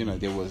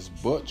they was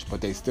butch, but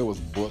they still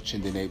was butch,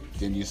 and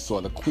then you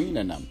saw the queen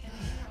in them,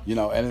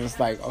 and it's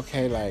like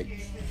okay,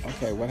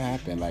 what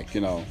happened?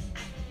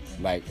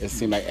 Like it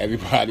seemed like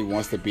everybody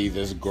wants to be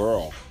this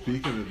girl.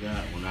 Speaking of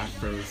that, when I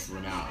first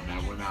went out, and I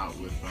went out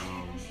with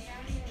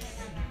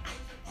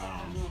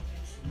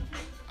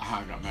how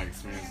I got my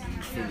experience in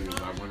the city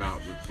is I went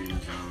out with these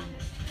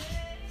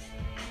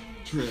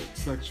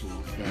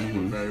transsexuals that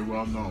were very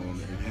well known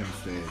in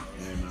Hempstead,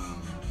 and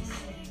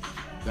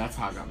that's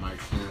how I got my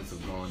experience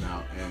of going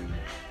out. And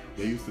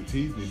they used to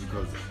tease me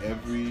because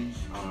every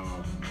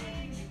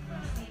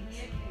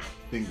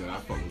thing that I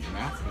thought was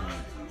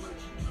masculine,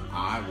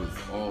 I was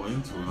all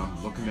into it.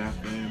 I'm looking at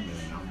them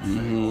and I'm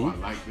saying, I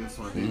like this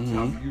one. They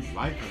tell me you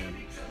like him.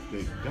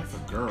 That's a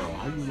girl.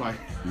 How you like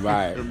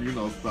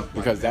him? Stuff like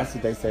because that. That's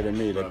what they say to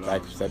me. That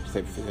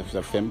if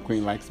a femme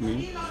queen likes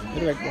me,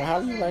 they're like, well, how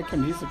do you like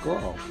him? He's a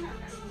girl.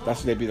 That's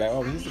what they'd be like,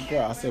 oh, he's a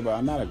girl. I say, well,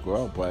 I'm not a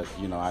girl, but,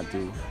 I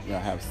do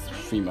have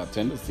female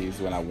tendencies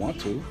when I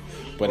want to.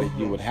 But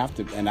you would have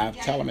to, and I'll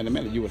tell them in a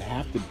minute, you would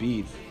have to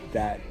be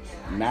that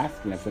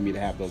masculine for me to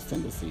have those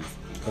tendencies.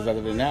 Because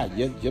other than that,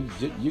 you're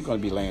going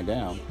to be laying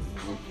down.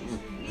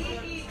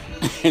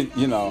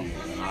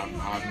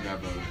 I've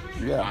never.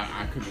 Yeah.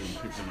 I couldn't even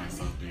picture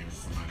myself being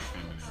somebody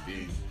feminine,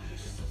 being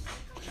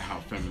how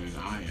feminine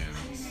I am.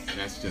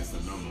 That's just a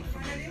no-no for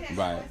me.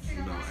 Right.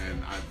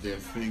 And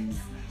there's things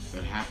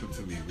that happen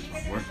to me which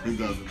my boyfriend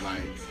doesn't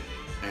like,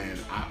 and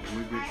I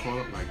always get caught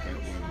up like that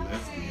when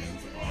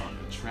lesbians are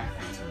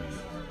attracted to me.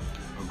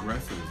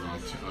 Aggressives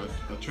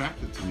are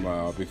attracted to me.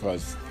 Well,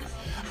 because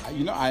I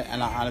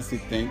honestly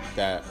think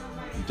that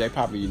they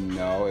probably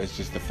know it's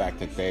just the fact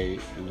that they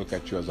look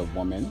at you as a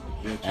woman,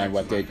 and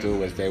what they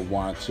do is they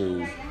want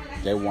to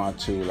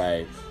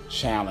like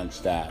challenge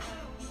that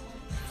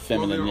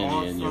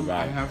femininity in you.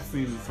 Right? I have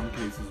seen some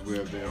cases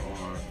where there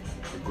are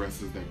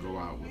aggressors that go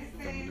out with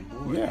feminine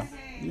boys. Yeah.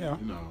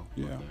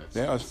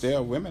 There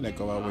are women that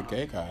go out with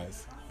gay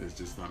guys. It's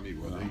just not me.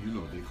 Well,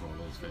 they call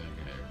those fag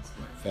hags.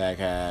 Fag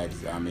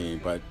hags. I mean,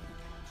 but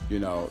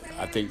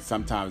I think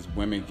sometimes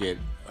women get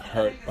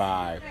hurt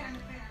by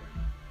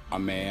a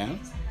man,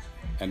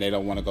 and they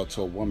don't want to go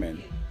to a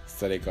woman,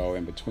 so they go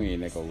in between.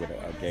 They go with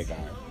a gay guy.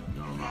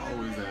 No, not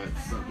always that.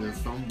 There's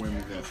some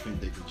women that think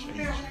they can change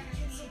you.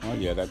 Oh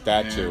yeah,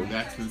 that too.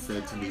 That's been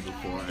said to me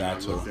before. And that I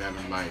too. looked at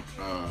them like,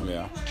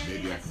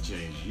 maybe I can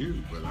change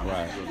you, but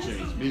I don't think you'll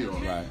change me.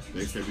 Or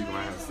they said we're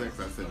gonna have sex.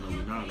 I said no,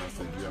 we're not. And I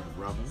said, you have a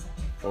brother?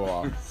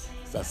 Or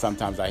so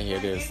sometimes I hear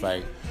this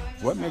like,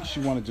 what makes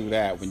you want to do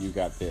that when you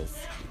got this?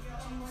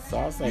 So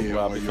I was like,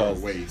 well,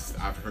 because your waist.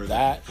 I've heard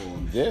that before.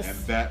 This,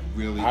 and that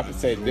really. I would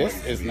say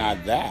this is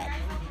not that.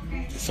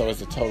 So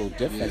it's a total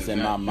difference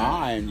in my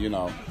mind,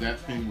 That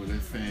thing where they're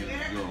saying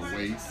your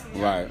waist,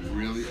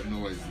 really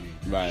annoys me.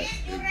 Right.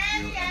 It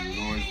really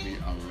annoys me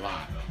a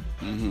lot.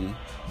 Mm-hmm.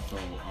 So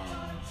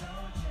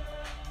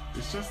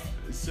it's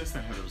just a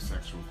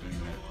heterosexual thing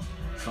that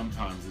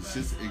sometimes it's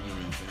just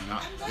ignorance, and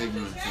not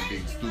ignorance and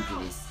being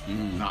stupid is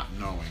not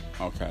knowing.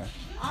 Okay.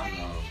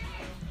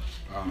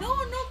 No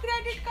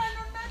credit card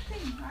or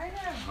nothing. I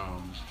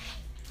have.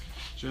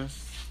 Just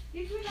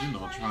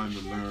trying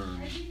to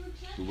learn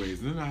the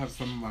ways. And then I have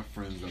some of my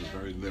friends that are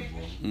very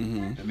liberal,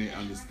 and they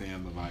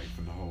understand the life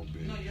and the whole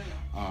bit.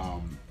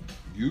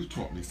 You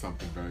taught me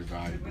something very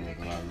valuable that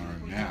I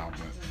learned now,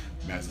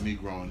 but as me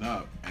growing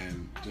up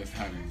and just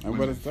having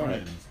women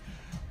friends.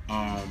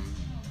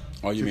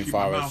 Oh, you mean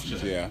far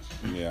as yeah.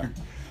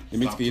 It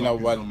means, you know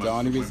what? The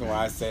only reason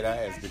why I say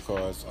that is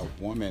because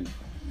a woman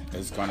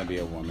is gonna be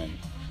a woman,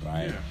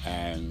 right? Yeah.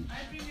 And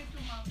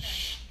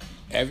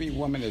every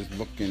woman is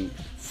looking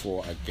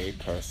for a gay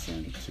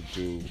person to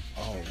do.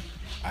 Oh,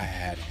 I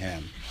had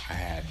him.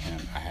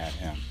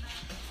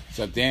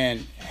 So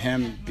then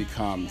him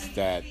becomes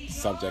that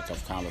subject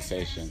of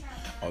conversation.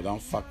 Oh, don't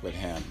fuck with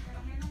him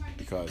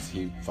because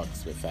he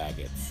fucks with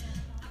faggots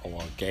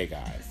or gay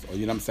guys. Or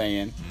you know what I'm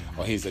saying?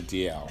 Or he's a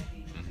DL.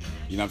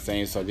 You know what I'm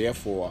saying? So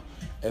therefore,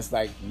 it's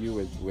like you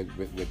with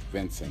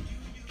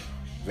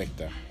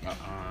Victor.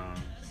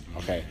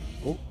 Okay.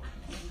 Ooh.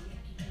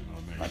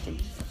 Let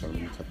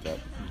me cut that.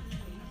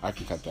 I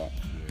can cut that.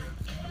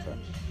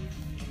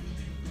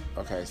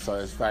 Okay, so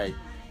it's like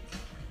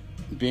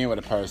being with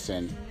a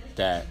person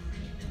that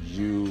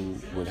you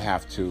would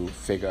have to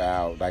figure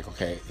out, like,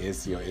 okay,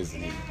 is he or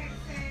isn't he?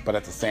 But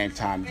at the same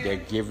time, they're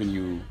giving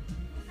you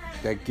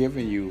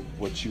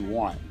what you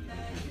want.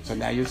 So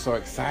now you're so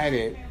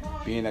excited,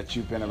 being that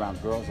you've been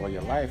around girls all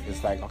your life.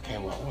 It's like, okay,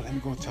 well, let me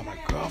go tell my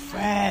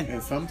girlfriend.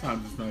 And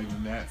sometimes it's not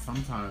even that.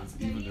 Sometimes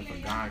even if a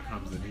guy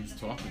comes and he's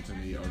talking to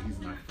me or he's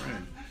my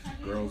friend,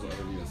 girls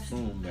already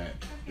assume that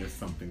there's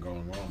something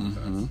going wrong with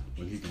us.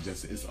 When he can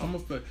just, it's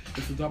almost like,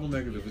 it's a double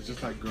negative. It's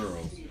just like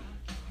girls.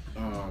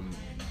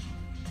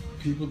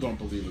 People don't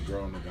believe a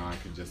girl and a guy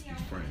can just be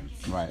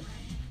friends. Right.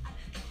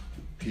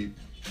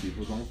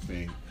 People don't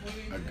think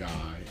a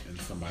guy and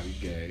somebody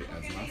gay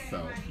as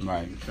myself,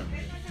 right,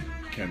 feminine,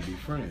 can be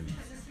friends.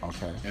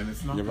 Okay. And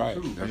it's not You're right.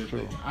 true. That's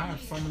true. I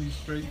have so many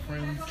straight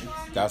friends.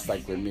 That's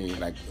like with me.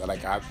 Like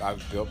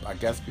I've built, I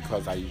guess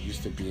because I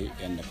used to be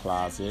in the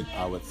closet,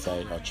 I would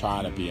say, or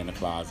trying to be in the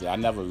closet. I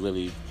never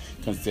really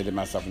considered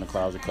myself in the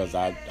closet because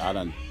I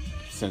done,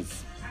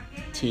 since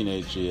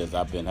teenage years,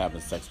 I've been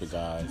having sex with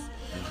guys.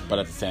 But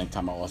at the same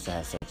time, I also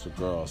had sex with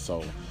girls.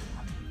 So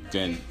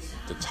then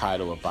the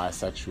title of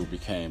bisexual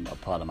became a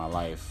part of my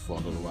life for a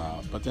little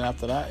while. But then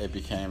after that, it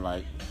became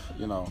like,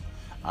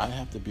 I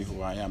have to be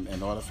who I am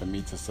in order for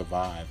me to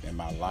survive in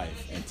my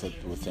life and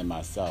within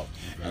myself,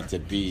 and to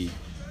be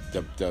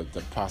the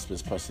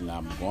prosperous person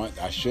that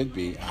I should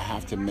be. I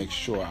have to make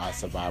sure I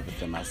survive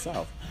within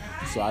myself.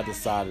 So I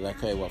decided,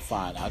 okay, well,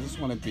 fine. I just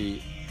want to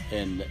be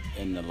in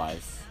the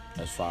life.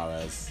 As far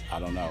as I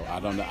don't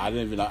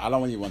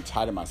even want to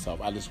title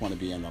myself. I just want to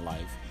be in the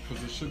life.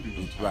 Because it should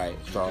be right.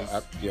 So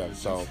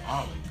So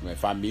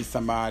if I meet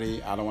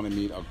somebody, I don't want to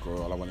meet a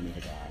girl. I want to meet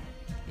a guy.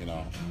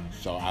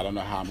 So I don't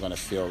know how I'm going to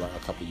feel like a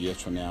couple of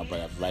years from now,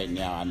 but right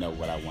now I know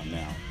what I want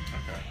now.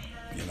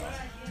 Okay.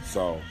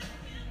 So,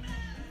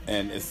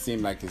 and it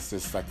seemed like it's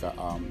just like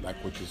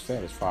like what you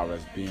said, as far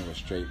as being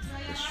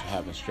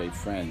having straight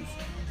friends.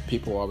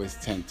 People always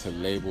tend to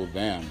label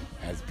them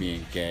as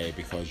being gay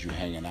because you're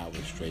hanging out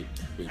with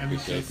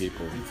gay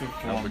people. It's a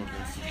form of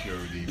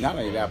insecurity. Not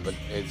only that, but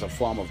it's a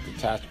form of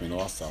detachment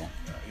also.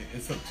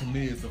 To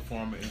me, it's a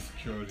form of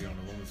insecurity on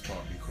the woman's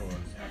part because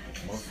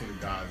most of the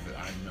guys that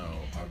I know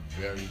are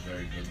very,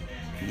 very good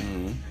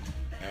looking men.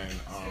 And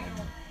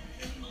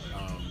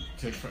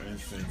take for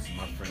instance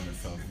my friend that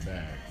sells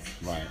bags.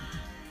 Right.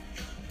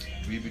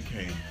 We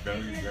became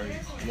very, very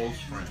close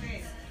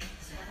friends.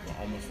 We're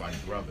almost like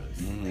brothers.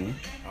 And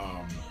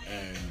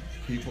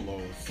people will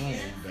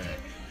assume that,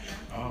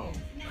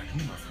 he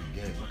must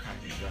be gay. Look how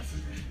he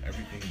dresses.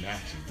 Everything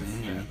matches. This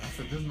and that. I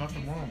said, there's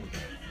nothing wrong with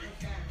that.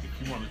 If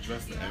you want to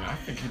dress, and I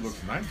think he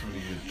looks nice when he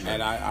gets dressed.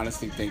 And I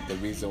honestly think the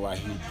reason why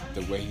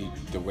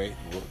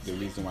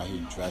he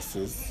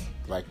dresses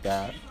like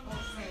that,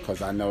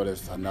 because I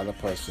noticed another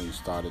person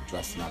started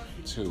dressing up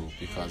too,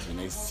 because when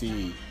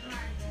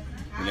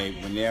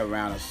they're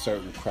around a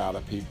certain crowd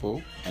of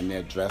people and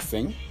they're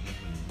dressing,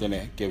 then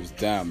it gives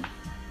them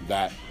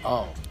that,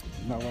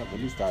 you know what, let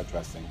me start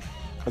dressing.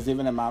 Because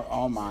even in my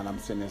own mind, I'm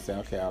sitting there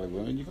saying, okay, Ollie,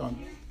 when are you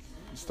going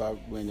to start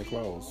wearing your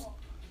clothes?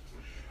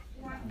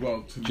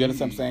 Well, do you understand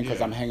what I'm saying? Because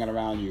I'm hanging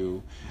around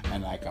you,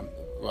 and like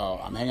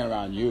I'm hanging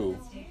around you,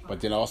 but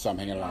then also I'm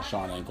hanging around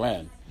Sean and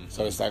Glenn.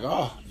 So it's like,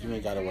 you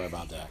ain't got to worry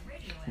about that.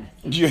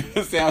 Do you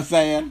understand what I'm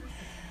saying?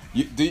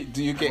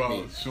 Do you get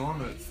me?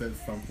 Shauna said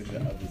something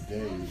the other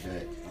day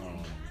that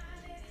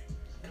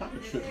kind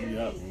of tripped me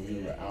up when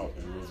we were out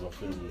and we was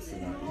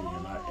sitting out eating,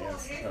 and I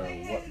asked her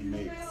what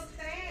makes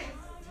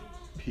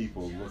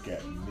people look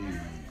at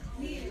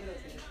me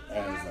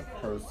as a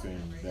person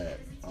that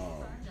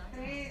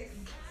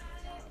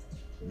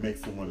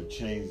makes them want to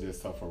change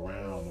themselves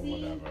around or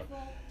whatever.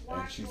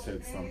 And she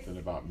said something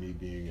about me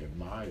being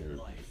admired.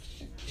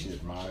 She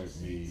admired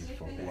me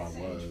for who I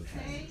was,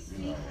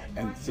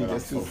 and see,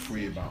 this is so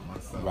free about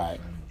myself, right?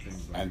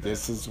 And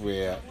this is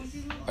where,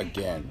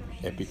 again,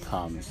 it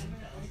becomes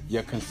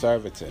You're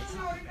conservative.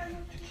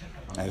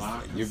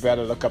 I'm You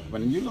better look up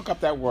when you look up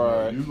that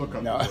word. You look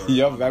up no, the word.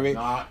 You're I'm very,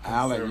 not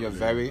Alan. You're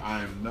very.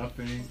 I am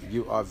nothing.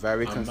 You are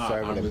very I'm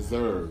conservative. Not, I'm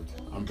reserved.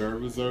 I'm very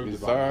reserved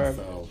about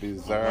myself.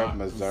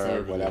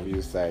 Reserved, whatever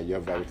you say. You're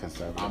very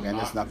conservative, and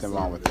there's nothing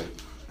wrong with it.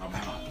 I'm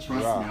not. Trust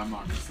me, I'm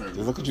not conservative.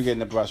 Just look at you getting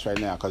the brush right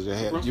now, because your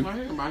hair.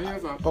 My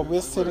hair's out. But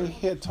we're sitting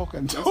here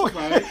talking. That's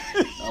okay.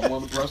 I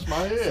want to brush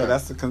my hair. So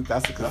that's the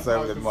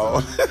conservative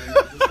mode. I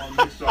just want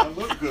to make sure I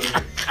look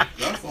good.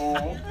 That's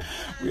all.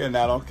 We are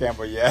not on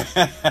camera yet.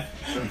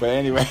 But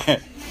anyway,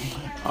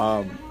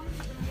 I'm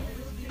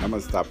gonna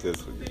stop this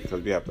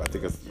because we have. I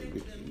think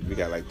we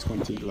got like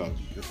 20. Look,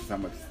 this is how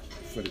much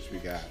footage we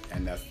got,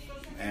 and that's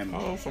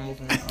it's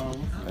almost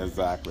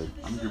exactly.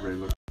 I'm getting ready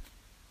to look.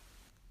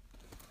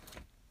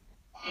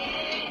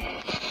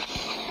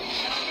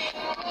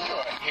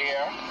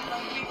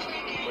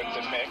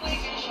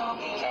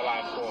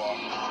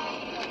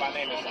 My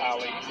name is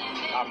Ali.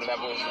 I'm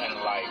Levels and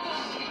Light.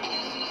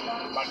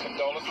 My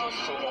condolences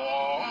to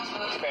all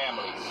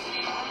families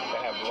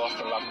that have lost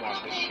a loved one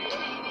this year,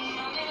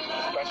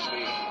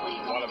 especially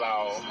one of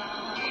our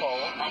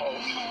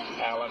co-hosts,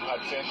 Alan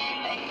Hudson.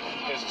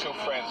 His two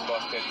friends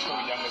lost their two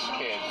youngest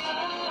kids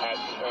at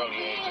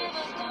early ages.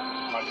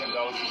 My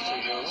condolences to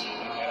you,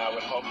 and I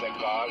would hope that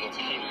God will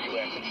keep you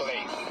in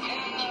place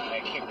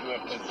and keep you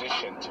in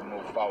position to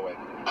move forward.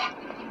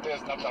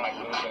 There's nothing like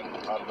losing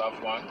a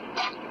loved one.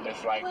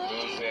 It's like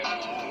losing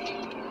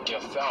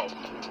yourself,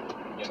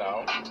 you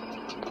know.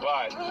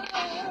 But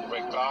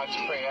with God's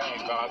prayer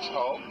and God's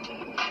hope,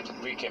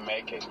 we can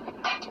make it.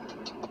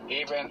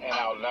 Even in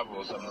our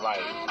levels of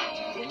life,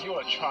 when you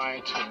are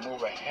trying to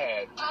move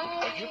ahead,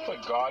 if you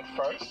put God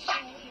first,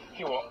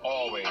 He will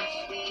always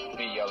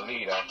be your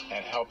leader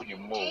and help you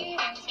move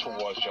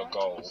towards your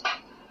goal.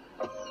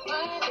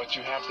 But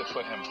you have to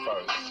put Him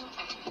first.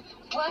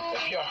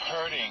 If you're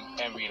hurting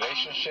in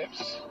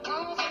relationships,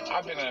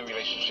 I've been in a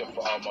relationship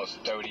for almost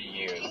 30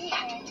 years.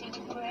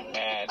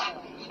 And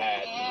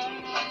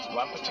at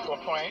one particular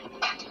point,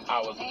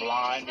 I was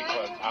blind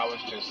because I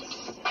was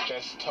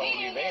just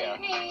totally there.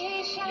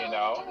 You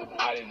know,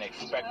 I didn't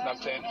expect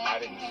nothing. I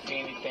didn't see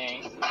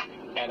anything.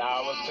 And I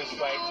was just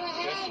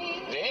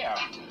there.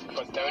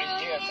 For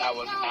 30 years, I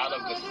was out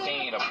of the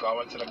scene of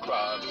going to the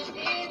clubs,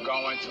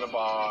 going to the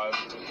bars,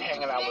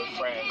 hanging out with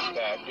friends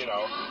that, you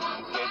know,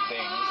 did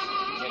things.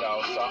 You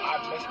know, so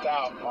I missed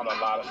out on a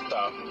lot of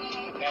stuff.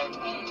 And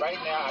right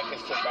now I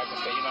can sit back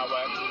and say, you know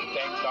what,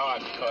 thank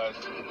God, because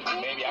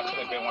maybe I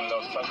could have been one of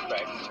those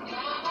suspects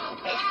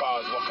as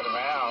far as walking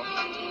around,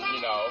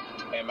 you know,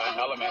 in my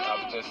element of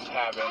just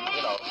having,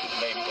 you know,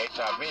 maybe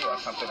HIV or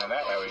something in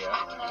that area.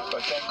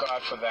 But thank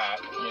God for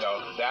that, you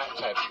know, that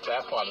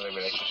part of the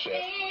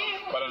relationship.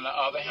 But on the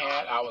other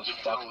hand, I was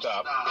fucked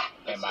up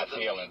in my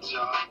feelings.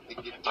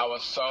 I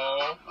was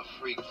so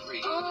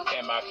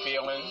in my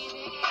feelings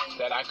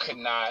that I could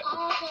not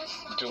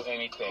do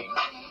anything.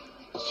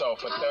 So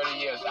for 30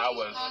 years, I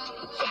was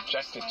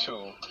subjected to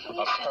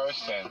a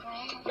person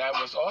that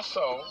was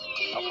also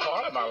a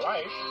part of my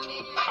life,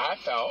 I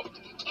felt,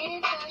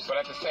 but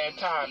at the same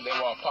time, they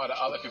were a part of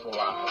other people's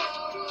lives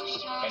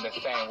in the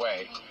same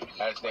way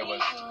as they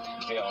was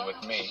dealing with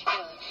me.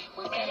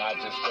 And I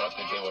just thought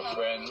that they were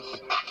friends.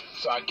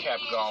 So I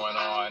kept going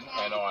on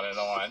and on and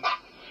on.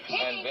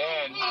 And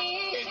then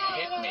it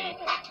hit me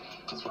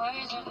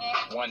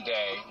one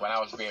day when I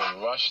was being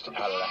rushed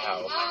out of the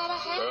house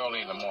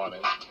early in the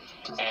morning.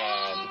 And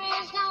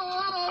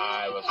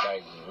I was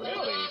like,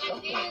 really,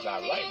 something is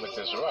not right with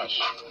this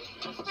rush.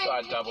 So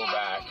I doubled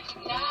back,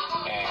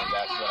 and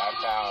that's when I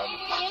found,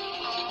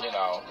 you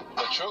know,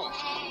 the truth.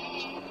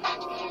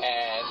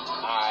 And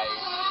I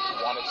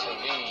wanted to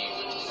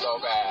leave so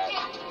bad.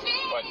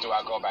 But do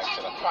I go back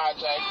to the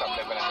project? I'm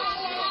living in this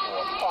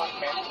beautiful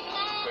apartment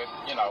with,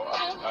 you know,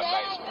 a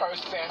nice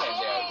person, and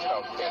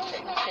they're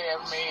taking care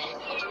of me,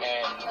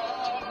 and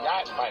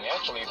not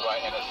financially,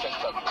 but in a sense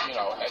of, you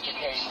know,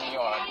 educating me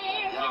on,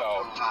 you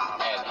know,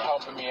 and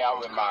helping me out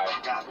with my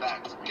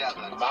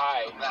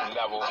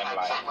level in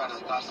life.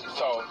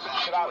 So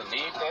should I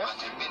leave this,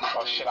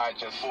 or should I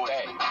just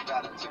stay?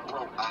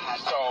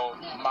 So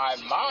my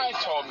mind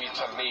told me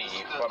to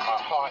leave, but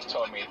my heart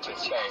told me to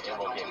stay. It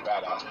will get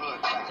better,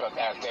 because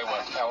as they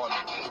were telling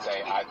me to stay,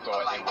 I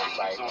thought it was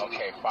like,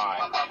 okay, fine,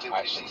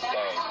 I should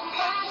stay.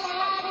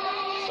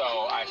 So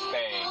I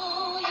stayed,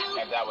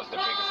 and that was the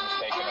biggest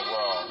mistake in the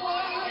world,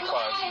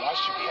 because once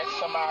you catch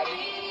somebody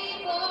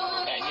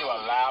and you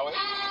allow it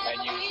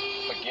and you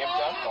forgive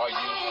them, or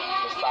you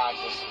decide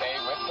to stay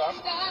with them,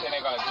 then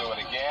they're going to do it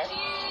again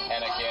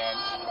and again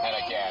and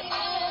again.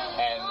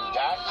 And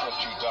that's what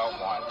you don't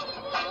want.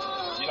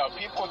 You know,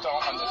 people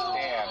don't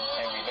understand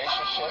in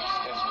relationships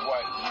is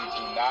what you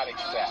do not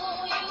accept,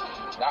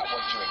 not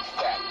what you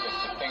accept.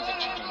 It's the things that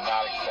you do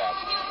not accept.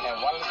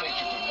 And one of the things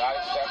you do not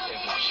accept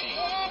is a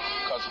cheat.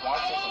 Because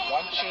once it's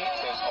one cheat,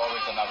 there's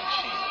always another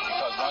cheat.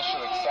 Because once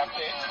you accept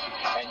it,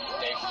 and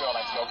they feel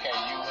like, okay,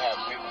 you have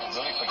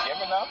really forgiven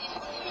forgiven them,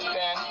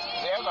 then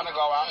they're going to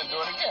go out and do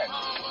it again.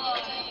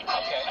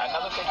 Okay,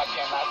 another thing I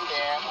cannot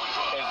stand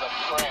is a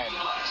friend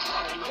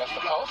that's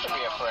supposed to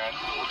be a friend,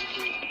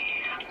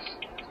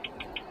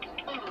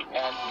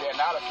 and they're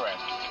not a friend.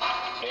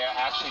 They're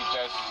actually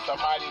just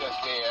somebody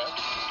that's there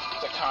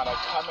to kind of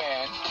come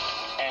in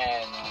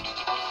and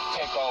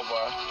take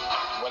over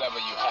whatever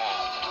you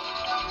have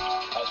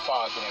as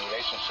far as in a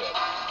relationship.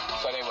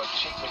 So they will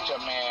cheat with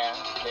your man,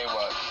 they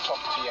will talk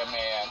to your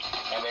man,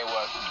 and they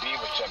will be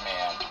with your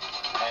man.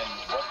 And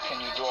what can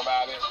you do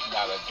about it?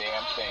 Not a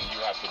damn thing. You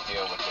have to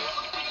deal with it.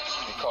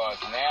 Because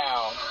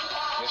now,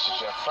 this is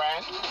your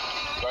friend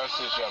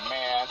versus your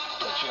man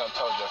that you done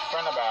told your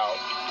friend about,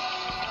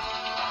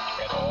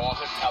 and all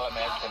his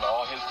elements and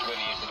all his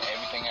goodies and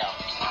everything else.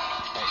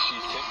 And she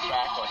sits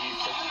back, or he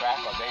sits back,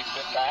 or they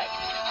sit back,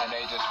 and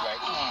they just like,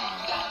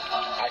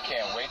 I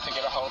can't wait to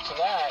get a hold to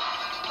that.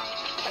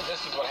 And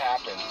this is what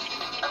happens.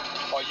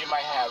 Or you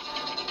might have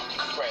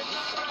friends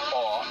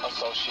or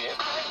associates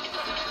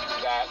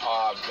that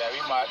are very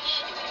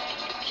much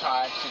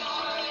trying to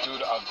do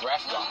the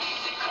aggressor.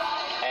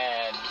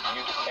 And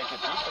you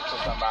introduce them to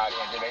somebody,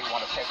 and then they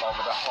want to take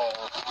over the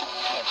whole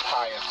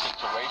entire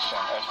situation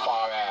as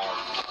far as,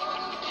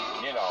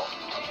 you know,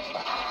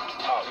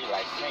 oh, he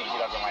likes me, he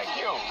doesn't like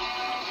you.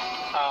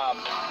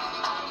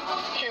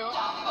 Cute,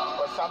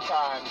 but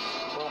sometimes,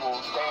 boo-boo,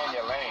 stay in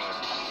your lane,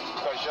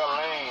 because your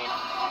lane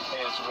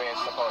is where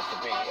it's supposed to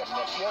be. If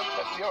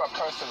you're a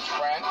person's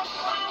friend,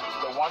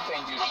 the one thing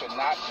you should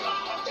not do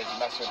is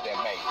mess with their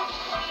mate.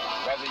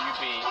 Whether you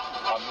be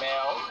a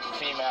male,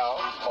 female,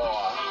 or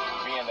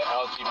be in the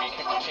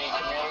LGBT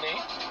community,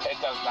 it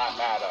does not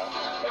matter.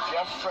 If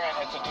your friend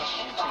introduces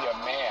you to your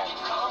man,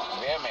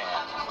 their man,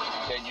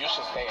 then you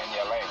should stay in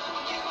your lane.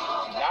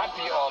 Not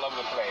be all over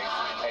the place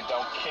and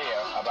don't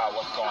care about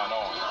what's going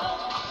on.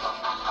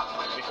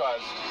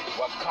 Because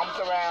what comes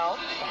around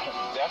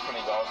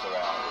definitely goes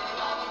around,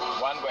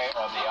 one way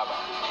or the other.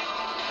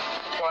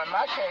 So in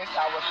my case,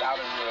 I was in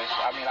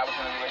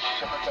a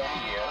relationship for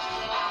 30 years.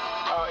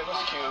 Oh, it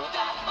was cute,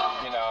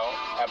 you know,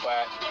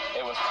 but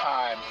it was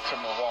time to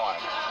move on,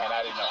 and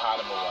I didn't know how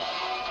to move on.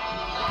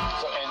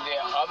 So in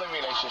their other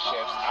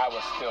relationships, I was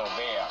still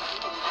there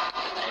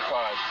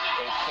because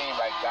it seemed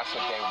like that's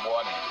what they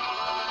wanted,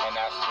 and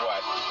that's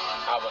what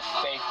I was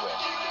safe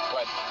with.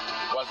 But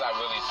was I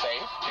really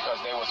safe?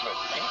 Because they was with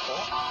people,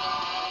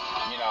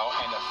 you know,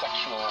 in a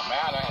sexual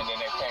manner, and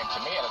then they came to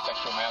me in a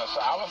sexual manner.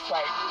 So I was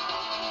like,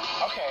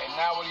 okay,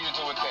 now what do you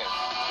do with this?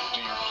 Do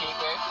you keep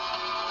it?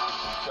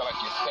 You feel like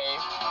you're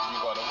safe? You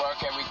go to work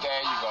every day,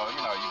 you go,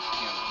 you know,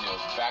 you're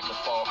back and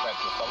forth at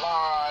the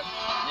salon,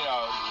 you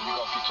know, you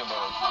go get your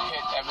little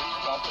hit every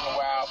once in a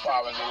while,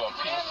 following a little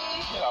piece,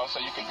 you know,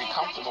 so you can be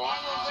comfortable.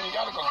 So you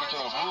gotta go get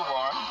your little groove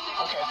on.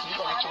 Okay, so you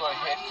go get your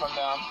little hit from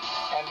them,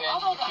 and then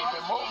you keep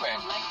it moving.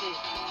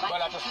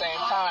 But at the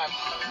same time,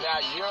 now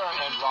you're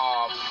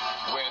involved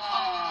with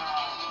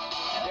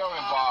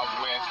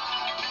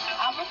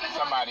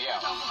somebody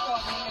else.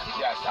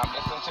 Yes, I'm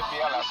listening to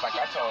BLS like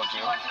I told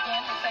you.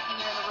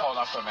 Hold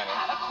on for a minute.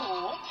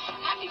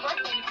 Happy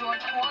birthday to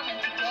George Foreman.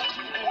 Today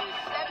he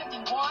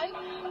is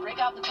 71. Break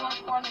out the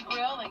George Foreman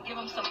grill and give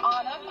him some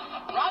honor.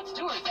 Rod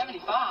Stewart,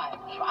 75.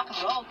 Rock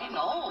and roll, getting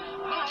old.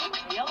 All right,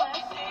 BLS.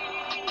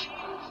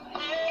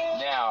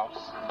 Now,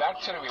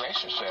 back to the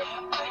relationship.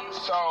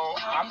 So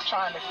I'm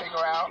trying to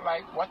figure out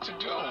like what to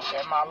do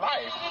in my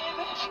life.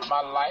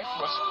 My life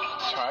was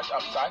turned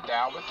upside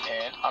down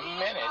within a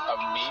minute of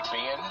me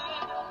being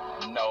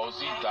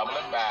nosy,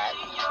 doubling back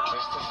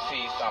just to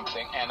see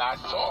something, and I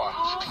saw.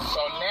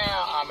 So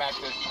now I'm at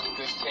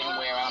this thing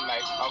where I'm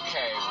like,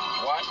 okay,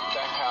 what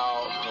the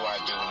hell do I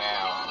do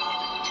now?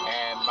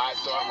 And my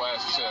thought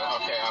was to,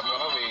 okay, I'm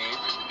gonna leave.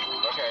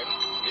 Okay,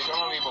 you're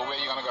gonna leave, but where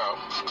are you gonna go?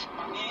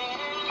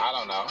 I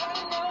don't know.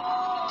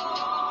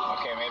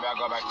 Okay, maybe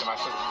I'll go back to my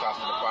sister's house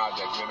in the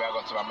projects. Maybe I'll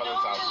go to my mother's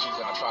house. She's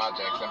in the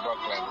projects in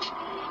Brooklyn.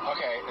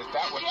 Okay, is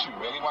that what you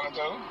really want to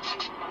do?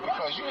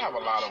 Because you have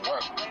a lot of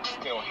work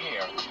still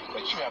here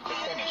that you have to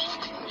finish.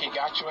 He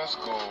got you in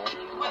school,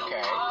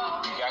 okay?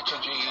 You got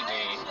your GED,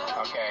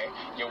 okay?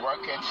 You're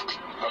working,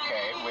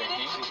 okay, where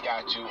he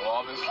got you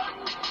all this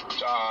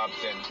jobs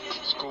and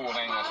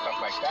schooling and stuff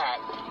like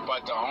that.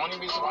 But the only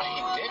reason why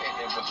he did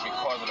it was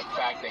because of the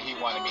fact that he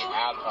wanted me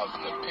out of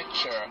the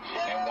picture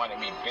and wanted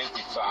me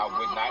busy so I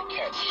would not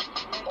catch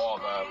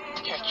all the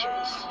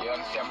catchers. You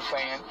understand what I'm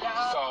saying?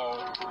 So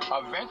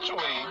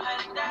eventually,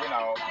 you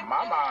know,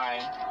 my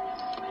mind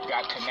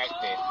got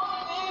connected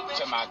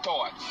to my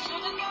thoughts,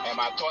 and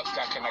my thoughts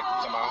got connected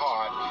to my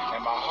heart,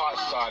 and my heart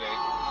started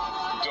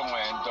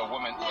doing the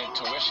woman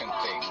intuition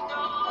thing,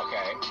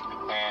 okay?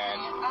 And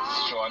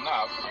sure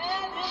enough,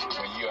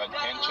 when you are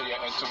into your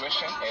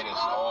intuition, it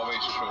is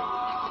always true.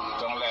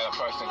 Don't let a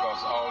person go,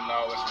 oh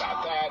no, it's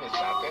not that, it's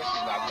not this,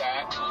 it's not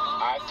that.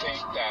 I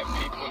think that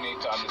people need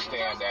to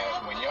understand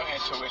that when your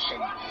intuition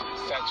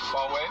sets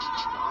forward,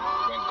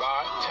 when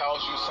God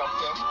tells you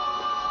something,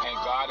 and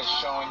God is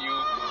showing you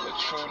the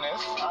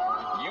trueness,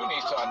 you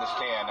need to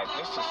understand that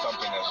this is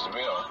something that's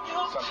real,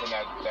 something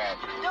that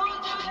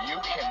you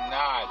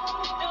cannot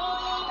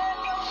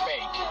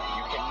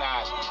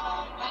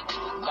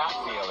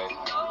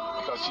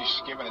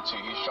giving it to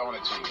you. He's showing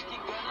it to you.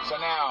 So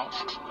now,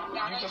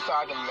 you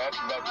decide to let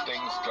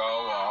things go,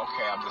 or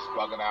okay, I'm just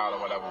bugging out,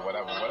 or whatever,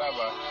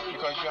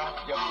 because your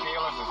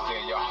feelings is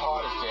there, your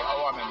heart is there.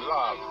 Oh, I'm in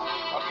love.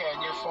 Okay,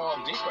 and you fall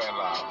deeper in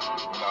love,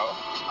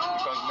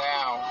 because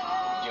now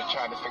you're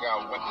trying to figure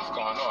out what is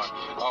going on.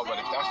 Oh, but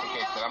if that's the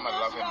case, then I'm going to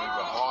love him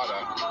even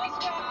harder.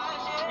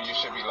 Well, you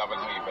should be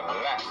loving him even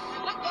less,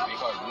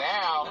 because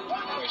now,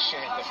 when shit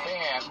hit the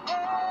fan,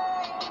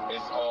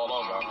 it's all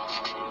over.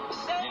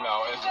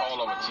 It's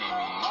all over TV.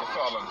 It's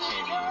all on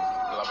TV.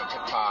 Love and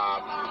Hip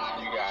Hop.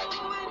 You got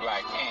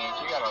Black Ink.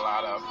 You got a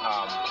lot of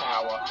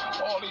Power.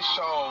 All these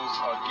shows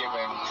are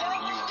giving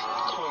you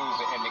clues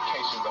and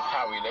indications of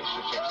how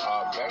relationships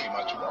are very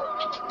much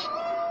worked.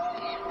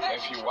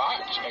 If you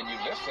watch and you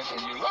listen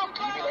and you look,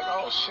 you be like,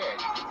 oh shit,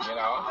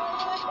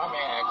 my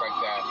man act like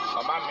that,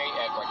 or my mate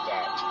act like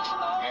that,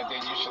 and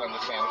then you should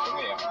understand it from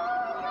there.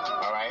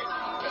 All right,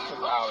 this is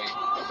Ali.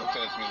 Listen to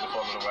this music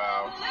for a little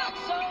while.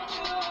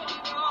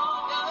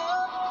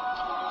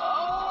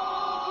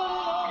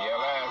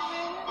 BLS.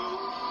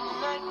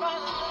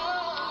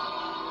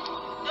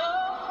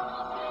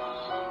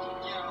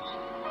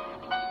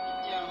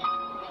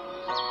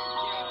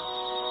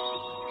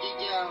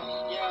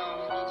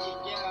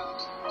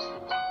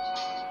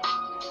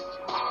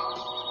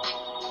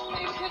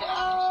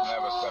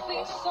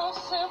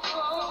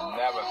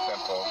 Never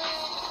simple.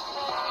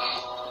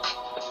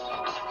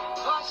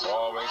 It's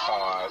always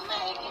hard.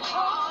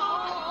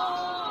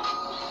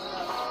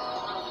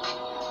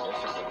 This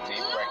is a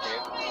deep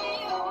record.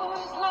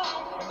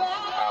 And this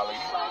is Ali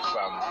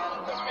from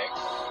The Mix,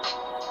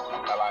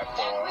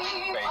 LI4,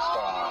 based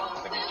on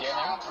the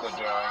beginning, the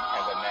during,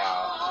 and the now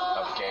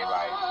of gay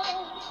life.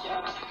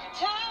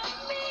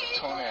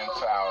 Tune in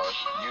to our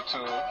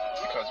YouTube,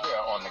 because we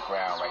are on the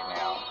ground right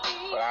now.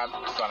 But I'm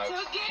going to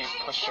keep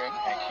pushing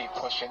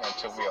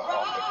until we are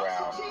off the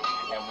ground.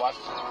 And once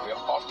we're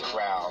off the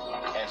ground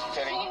and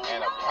sitting in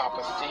a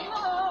proper seat,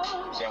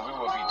 then we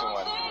will be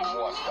doing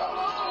more stuff.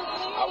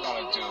 I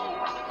want to do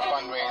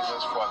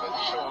fundraisers for the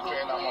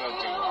children. I want to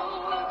do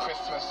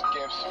Christmas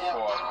gifts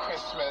for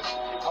Christmas.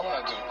 I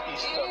want to do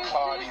Easter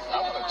parties.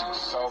 I want to do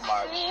so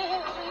much.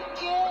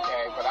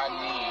 Okay, but I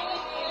need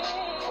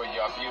for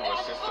your viewers,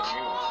 just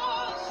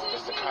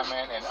to come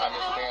in and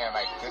understand,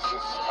 like, this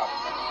is a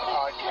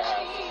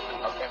podcast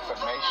of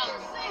information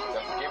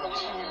that's given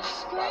to you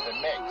by The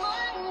Mix.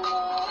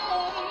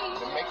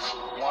 The Mix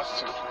wants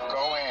to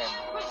go in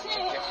to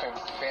different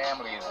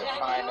families and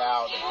find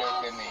out if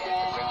there's any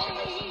intervention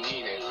that's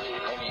needed,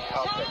 any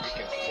help that we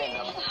can send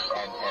them,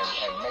 and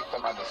make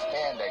them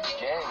understand that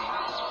gay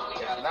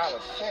is not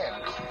a sin,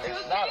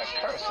 it's not a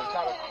curse, it's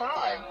not a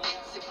crime,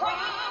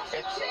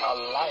 it's a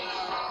life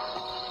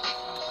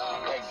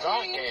that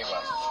God gave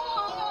us.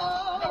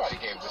 Nobody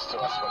gave this to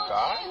us but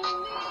God.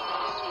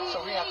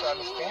 So we have to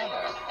understand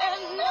that.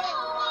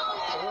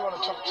 So we want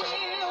to talk to the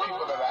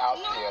people that are out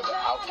there, the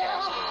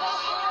outcasters.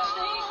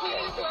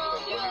 Okay,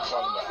 what do you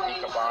call them, the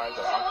Ichabans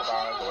or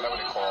Anchabans or whatever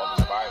they call them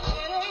in the Bible.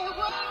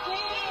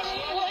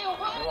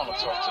 We want to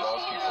talk to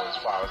those people as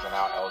far as in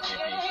our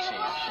LGBTQ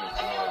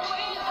community,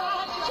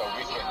 so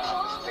we can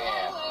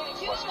understand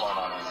what's going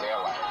on in their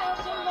life.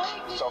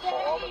 So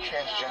for all the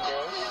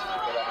transgenders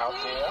that are out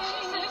there,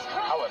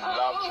 I would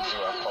love to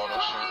do a photo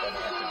shoot and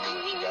an interview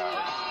with you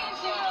guys.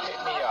 Hit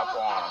me up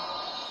on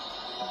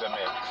The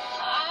Mix.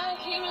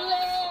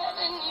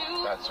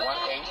 That's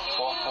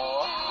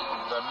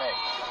 1844 The Mix.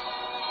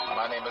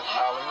 My name is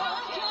Ali,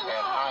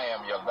 and I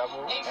am your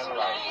level in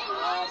life.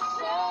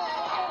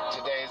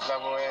 Today's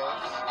level is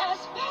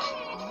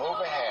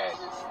move ahead.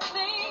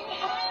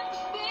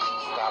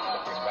 Stop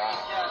looking back.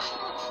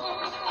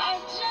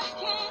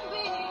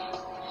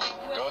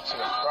 Go to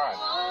the front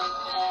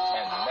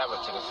and never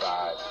to the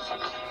side.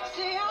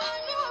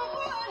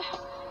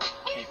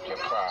 Keep your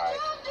pride.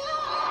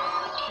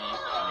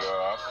 Keep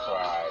your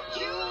pride.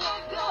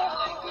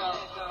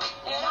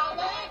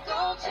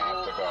 I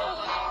have to go.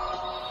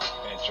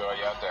 Enjoy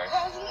your day.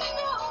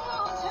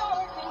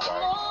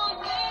 Bye.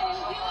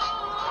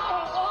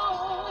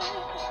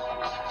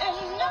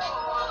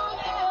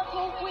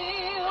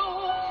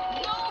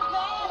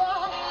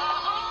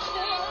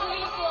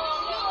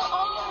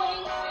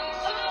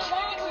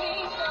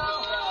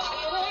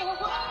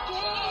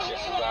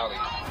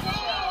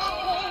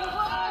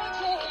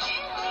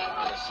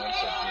 Listening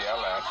to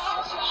BLS,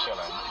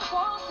 chilling.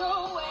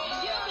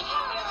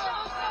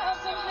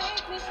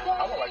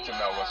 I would like to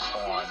know what's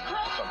on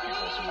some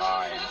people's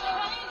minds.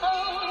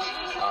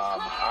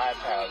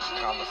 I've had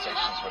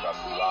conversations with a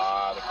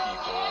lot of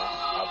people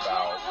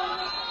about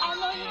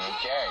being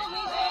gay.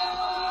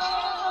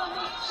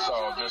 So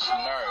this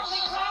nurse,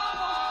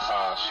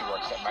 she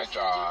works at my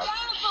job.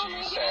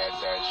 She said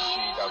that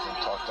she doesn't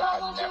talk to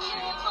her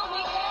nephew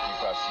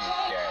because he's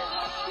gay,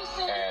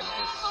 and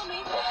his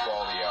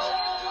portfolio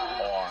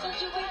on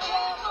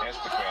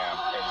Instagram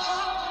is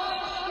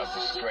a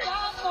disgrace.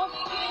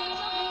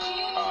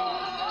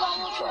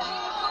 She's from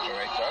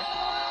Jamaica,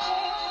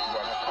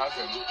 but her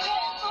cousin,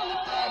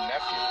 her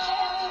nephew,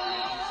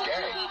 he's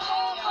gay,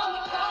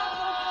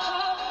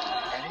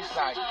 and he's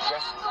not like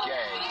just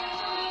gay,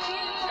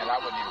 and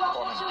I wouldn't even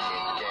call him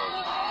being gay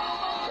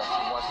because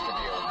he wants to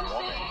be a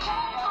woman.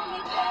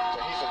 So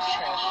he's a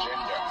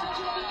transgender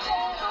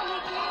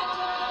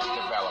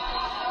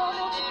developing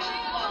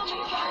into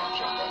a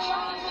transgender.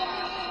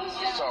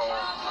 So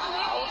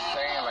I was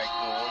saying like,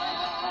 well, what do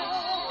you feel?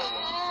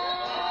 And she said,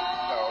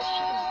 no,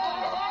 she didn't.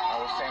 I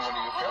was saying, what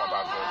do you feel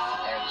about this?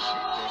 And she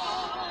just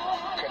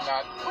could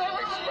not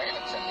explain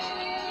it to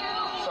me.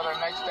 So the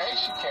next day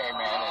she came in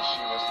and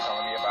she was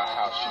telling me about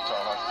how she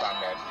told her son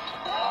that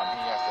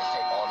he has to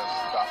take all this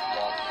stuff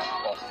off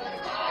of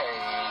his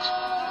page,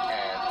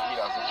 and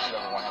she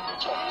doesn't want him to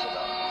talk to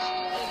his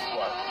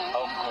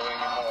uncle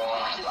anymore,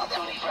 blah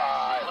blah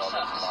blah, and all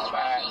this and all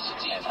that, and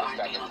this,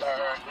 that, and the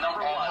third.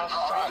 And her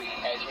son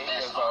at 8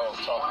 years old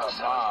told her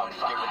mom,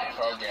 give it the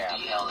program.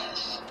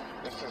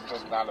 This is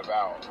just not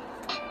about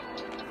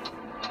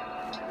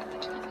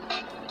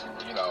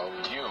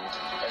you.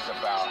 It's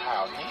about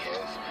how he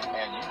is,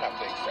 and you have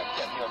to accept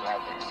him. He doesn't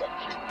have to accept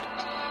you.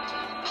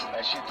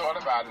 And she thought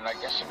about it, and I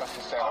guess she must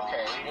have said,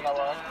 okay, you know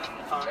what?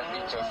 Let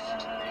me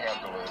just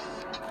handle this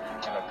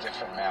in a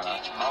different manner,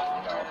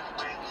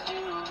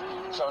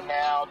 So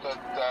now the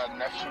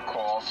nephew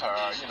calls her,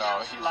 he's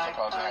supposed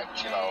to have,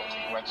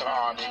 went to the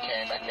army,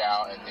 came back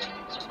out, and then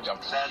he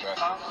jumped to the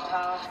dresses,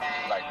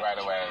 like right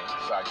away.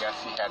 So I guess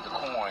he had the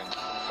coins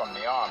from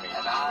the army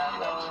to do what he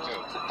wanted to do.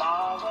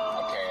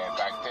 Okay, and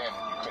back then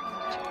you couldn't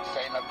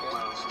say nothing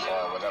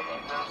or whatever.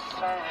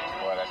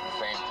 But at the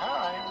same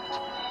time,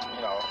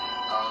 you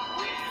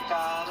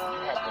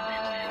have to be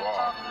who you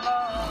are.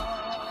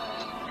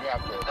 You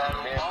have to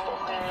live for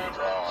who you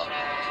are.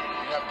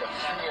 You have to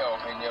feel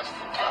in your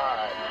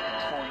side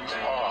who you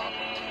are.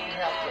 You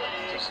have to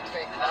just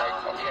think like,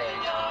 okay,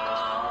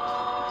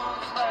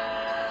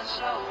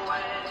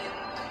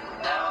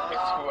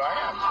 it's who I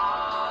am.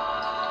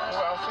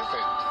 Who else is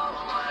it?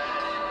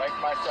 Like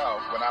myself,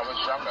 when I was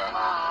younger,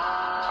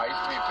 I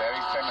used to be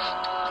very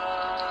feminine.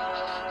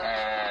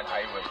 And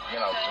I would,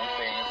 do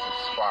things as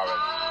far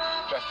as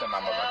dressing my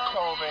mother's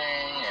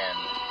clothing and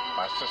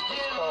my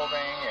sister's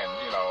clothing and,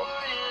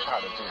 try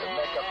to do the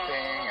makeup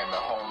thing and the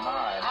whole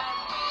nine.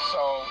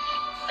 So,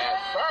 at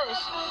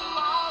first,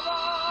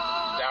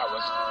 that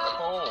was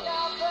cool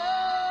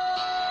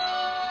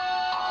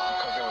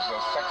because there was no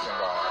sex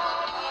involved.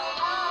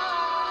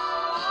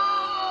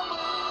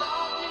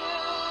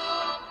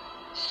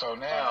 So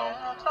now,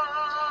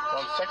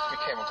 when sex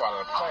became a part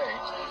of the play,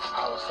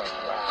 I was like,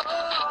 wow,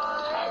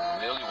 I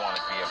really want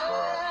to be a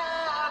girl.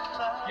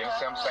 You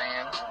understand what I'm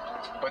saying?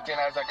 But then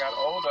as I got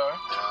older,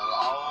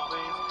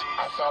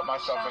 I felt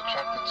myself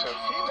attracted to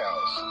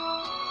females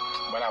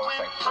when I was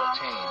like 14.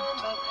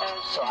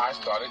 So I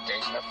started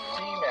dating a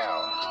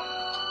female.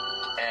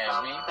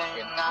 And we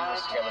were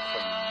together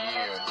for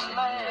years and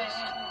years.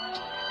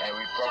 And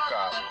we broke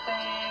up.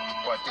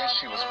 But then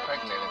she was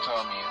pregnant and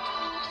told me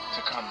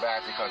to come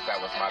back because that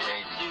was my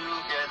baby.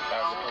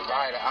 As a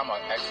provider, I'm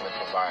an excellent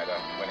provider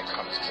when it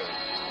comes to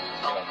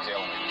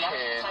dealing with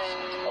kids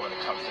or when it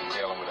comes to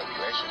dealing with a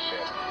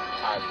relationship.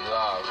 I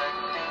love,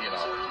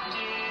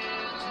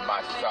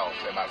 myself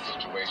and my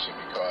situation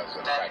because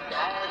of the fact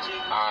that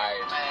I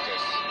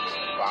just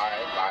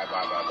vibe.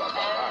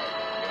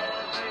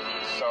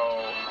 So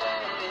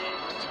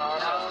the time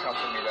has come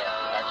for me to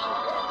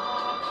actually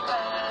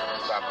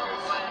stop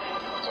this.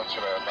 Talk to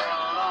you later, man.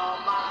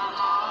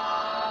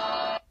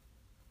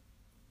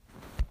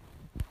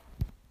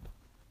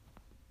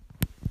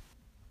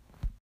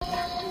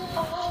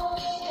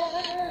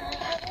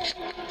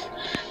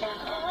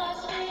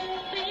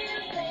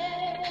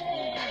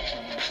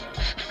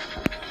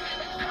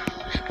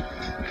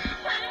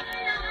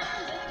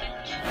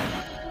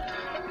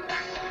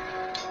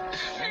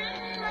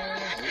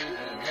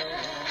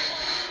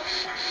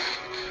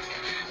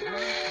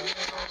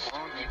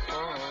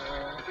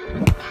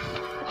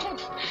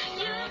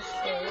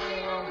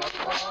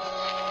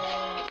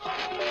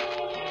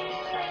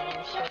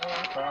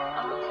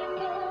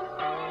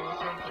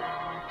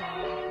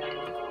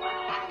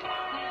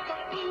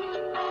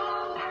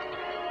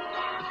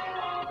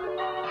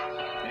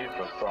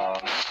 Beautiful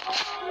song.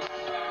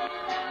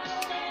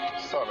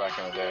 Saw back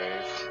in the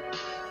days.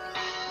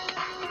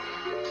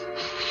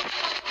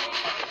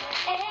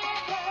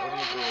 What do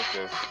you do with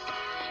this?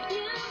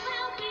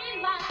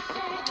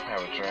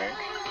 Have a drink,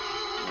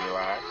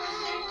 relax,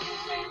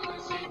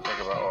 think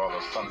about all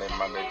the Sunday,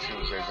 Monday,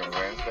 Tuesdays, and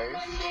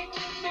Wednesdays.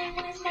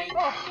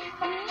 Oh,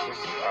 this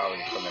is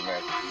Ali from the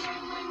Mix.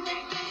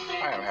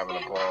 I am having a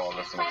ball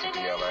listening to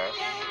DLS,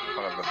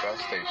 one of the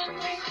best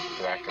stations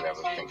that I could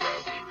ever think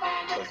of.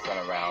 It's been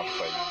around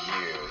for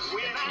years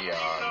and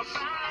eons.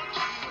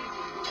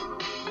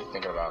 You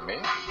thinking about me?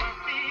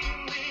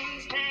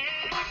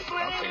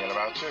 I'm thinking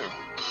about you.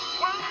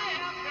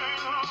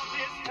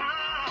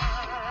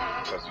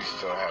 Because we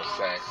still have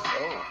sex.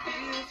 Oh.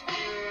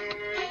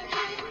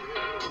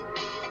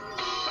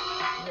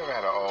 You ever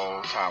had an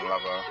old time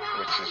lover,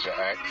 which is your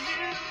ex,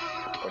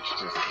 but you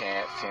just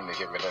can't seem to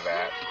get rid of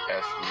that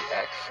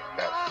S-E-X,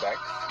 that sex?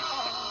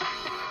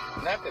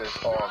 Not that it's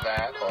all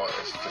that or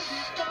it's just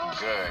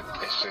good.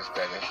 It's just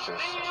that it's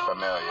just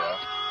familiar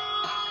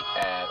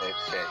and it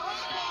fits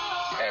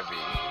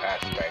every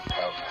aspect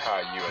of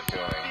how you are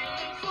doing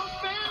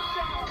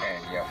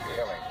and your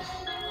feelings.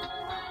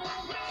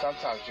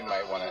 Sometimes you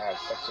might want to have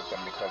sex with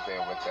them because they're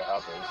with the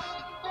others.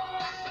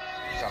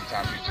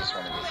 Sometimes you just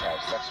want to just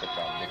have sex with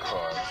them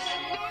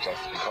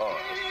just because.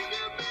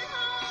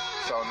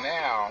 So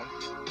now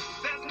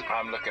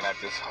I'm looking at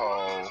this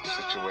whole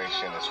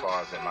situation as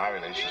far as in my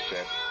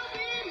relationship.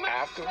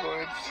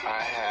 Afterwards,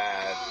 I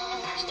had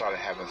started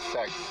having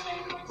sex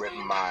with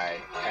my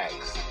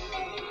ex.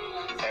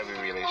 Every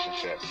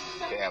relationship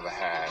they ever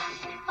had,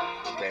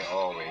 they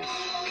always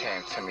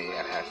came to me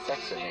and had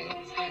sex with me.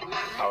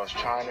 I was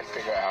trying to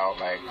figure out,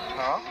 like,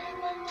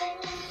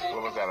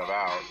 what was that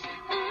about?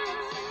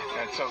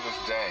 Until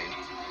this day,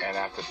 and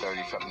after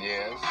 30-something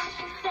years,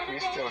 we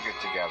still get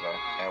together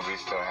and we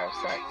still have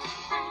sex.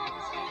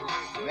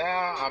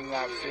 Now I'm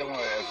not feeling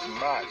it as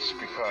much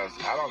because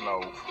I don't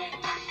know,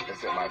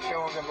 is it my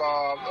feelings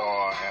involved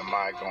or am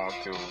I going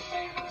through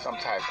some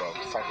type of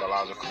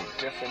psychological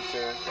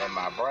differences in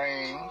my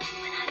brain?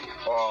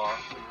 Or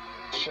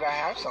should I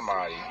have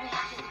somebody,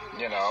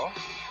 you know?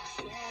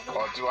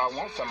 Or do I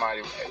want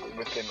somebody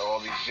within all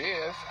these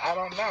years? I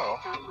don't know.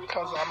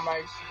 Because I'm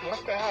like,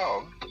 what the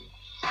hell?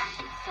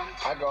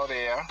 I go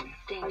there,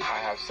 I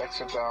have sex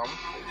with them,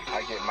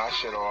 I get my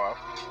shit off,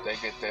 they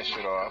get their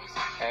shit off,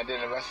 and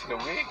then the rest of the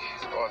week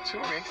or 2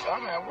 weeks,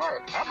 I'm at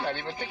work. I'm not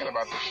even thinking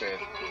about this shit.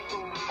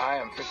 I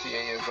am 58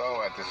 years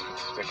old at this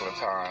particular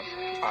time.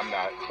 I'm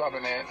not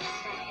clubbing it,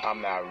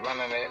 I'm not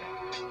running it,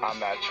 I'm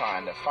not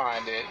trying to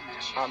find it,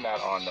 I'm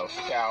not on no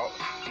scout,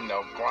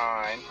 no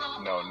grind,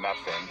 no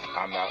nothing.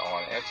 I'm not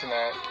on the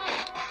internet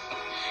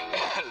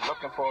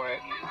looking for it.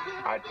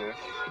 I just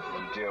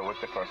deal with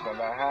the person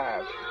that I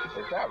have.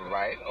 Is that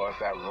right or is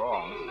that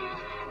wrong?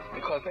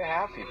 Because they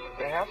have people,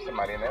 they have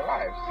somebody in their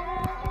lives.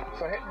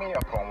 So hit me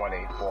up on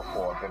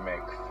 1844 The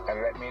Mix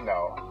and let me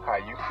know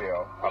how you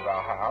feel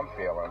about how I'm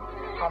feeling.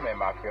 I'm in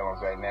my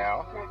feelings right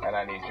now, and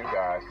I need you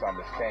guys to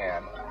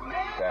understand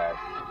that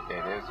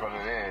it is what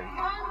it is.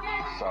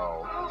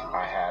 So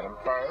I had him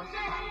first.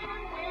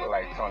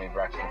 Like Tony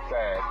Braxton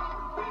said,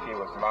 he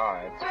was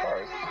mine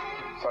first.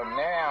 So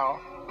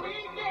now,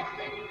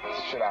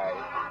 should I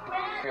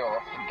feel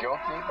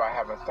guilty by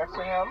having sex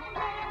with him?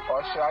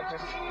 Or should I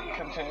just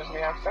continuously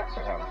have sex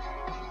with him?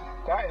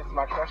 That is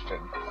my question.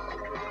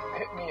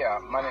 Hit me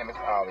up. My name is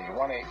Ali,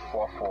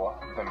 1844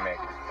 The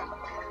Mix.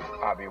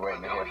 I'll be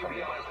waiting to hear from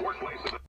you.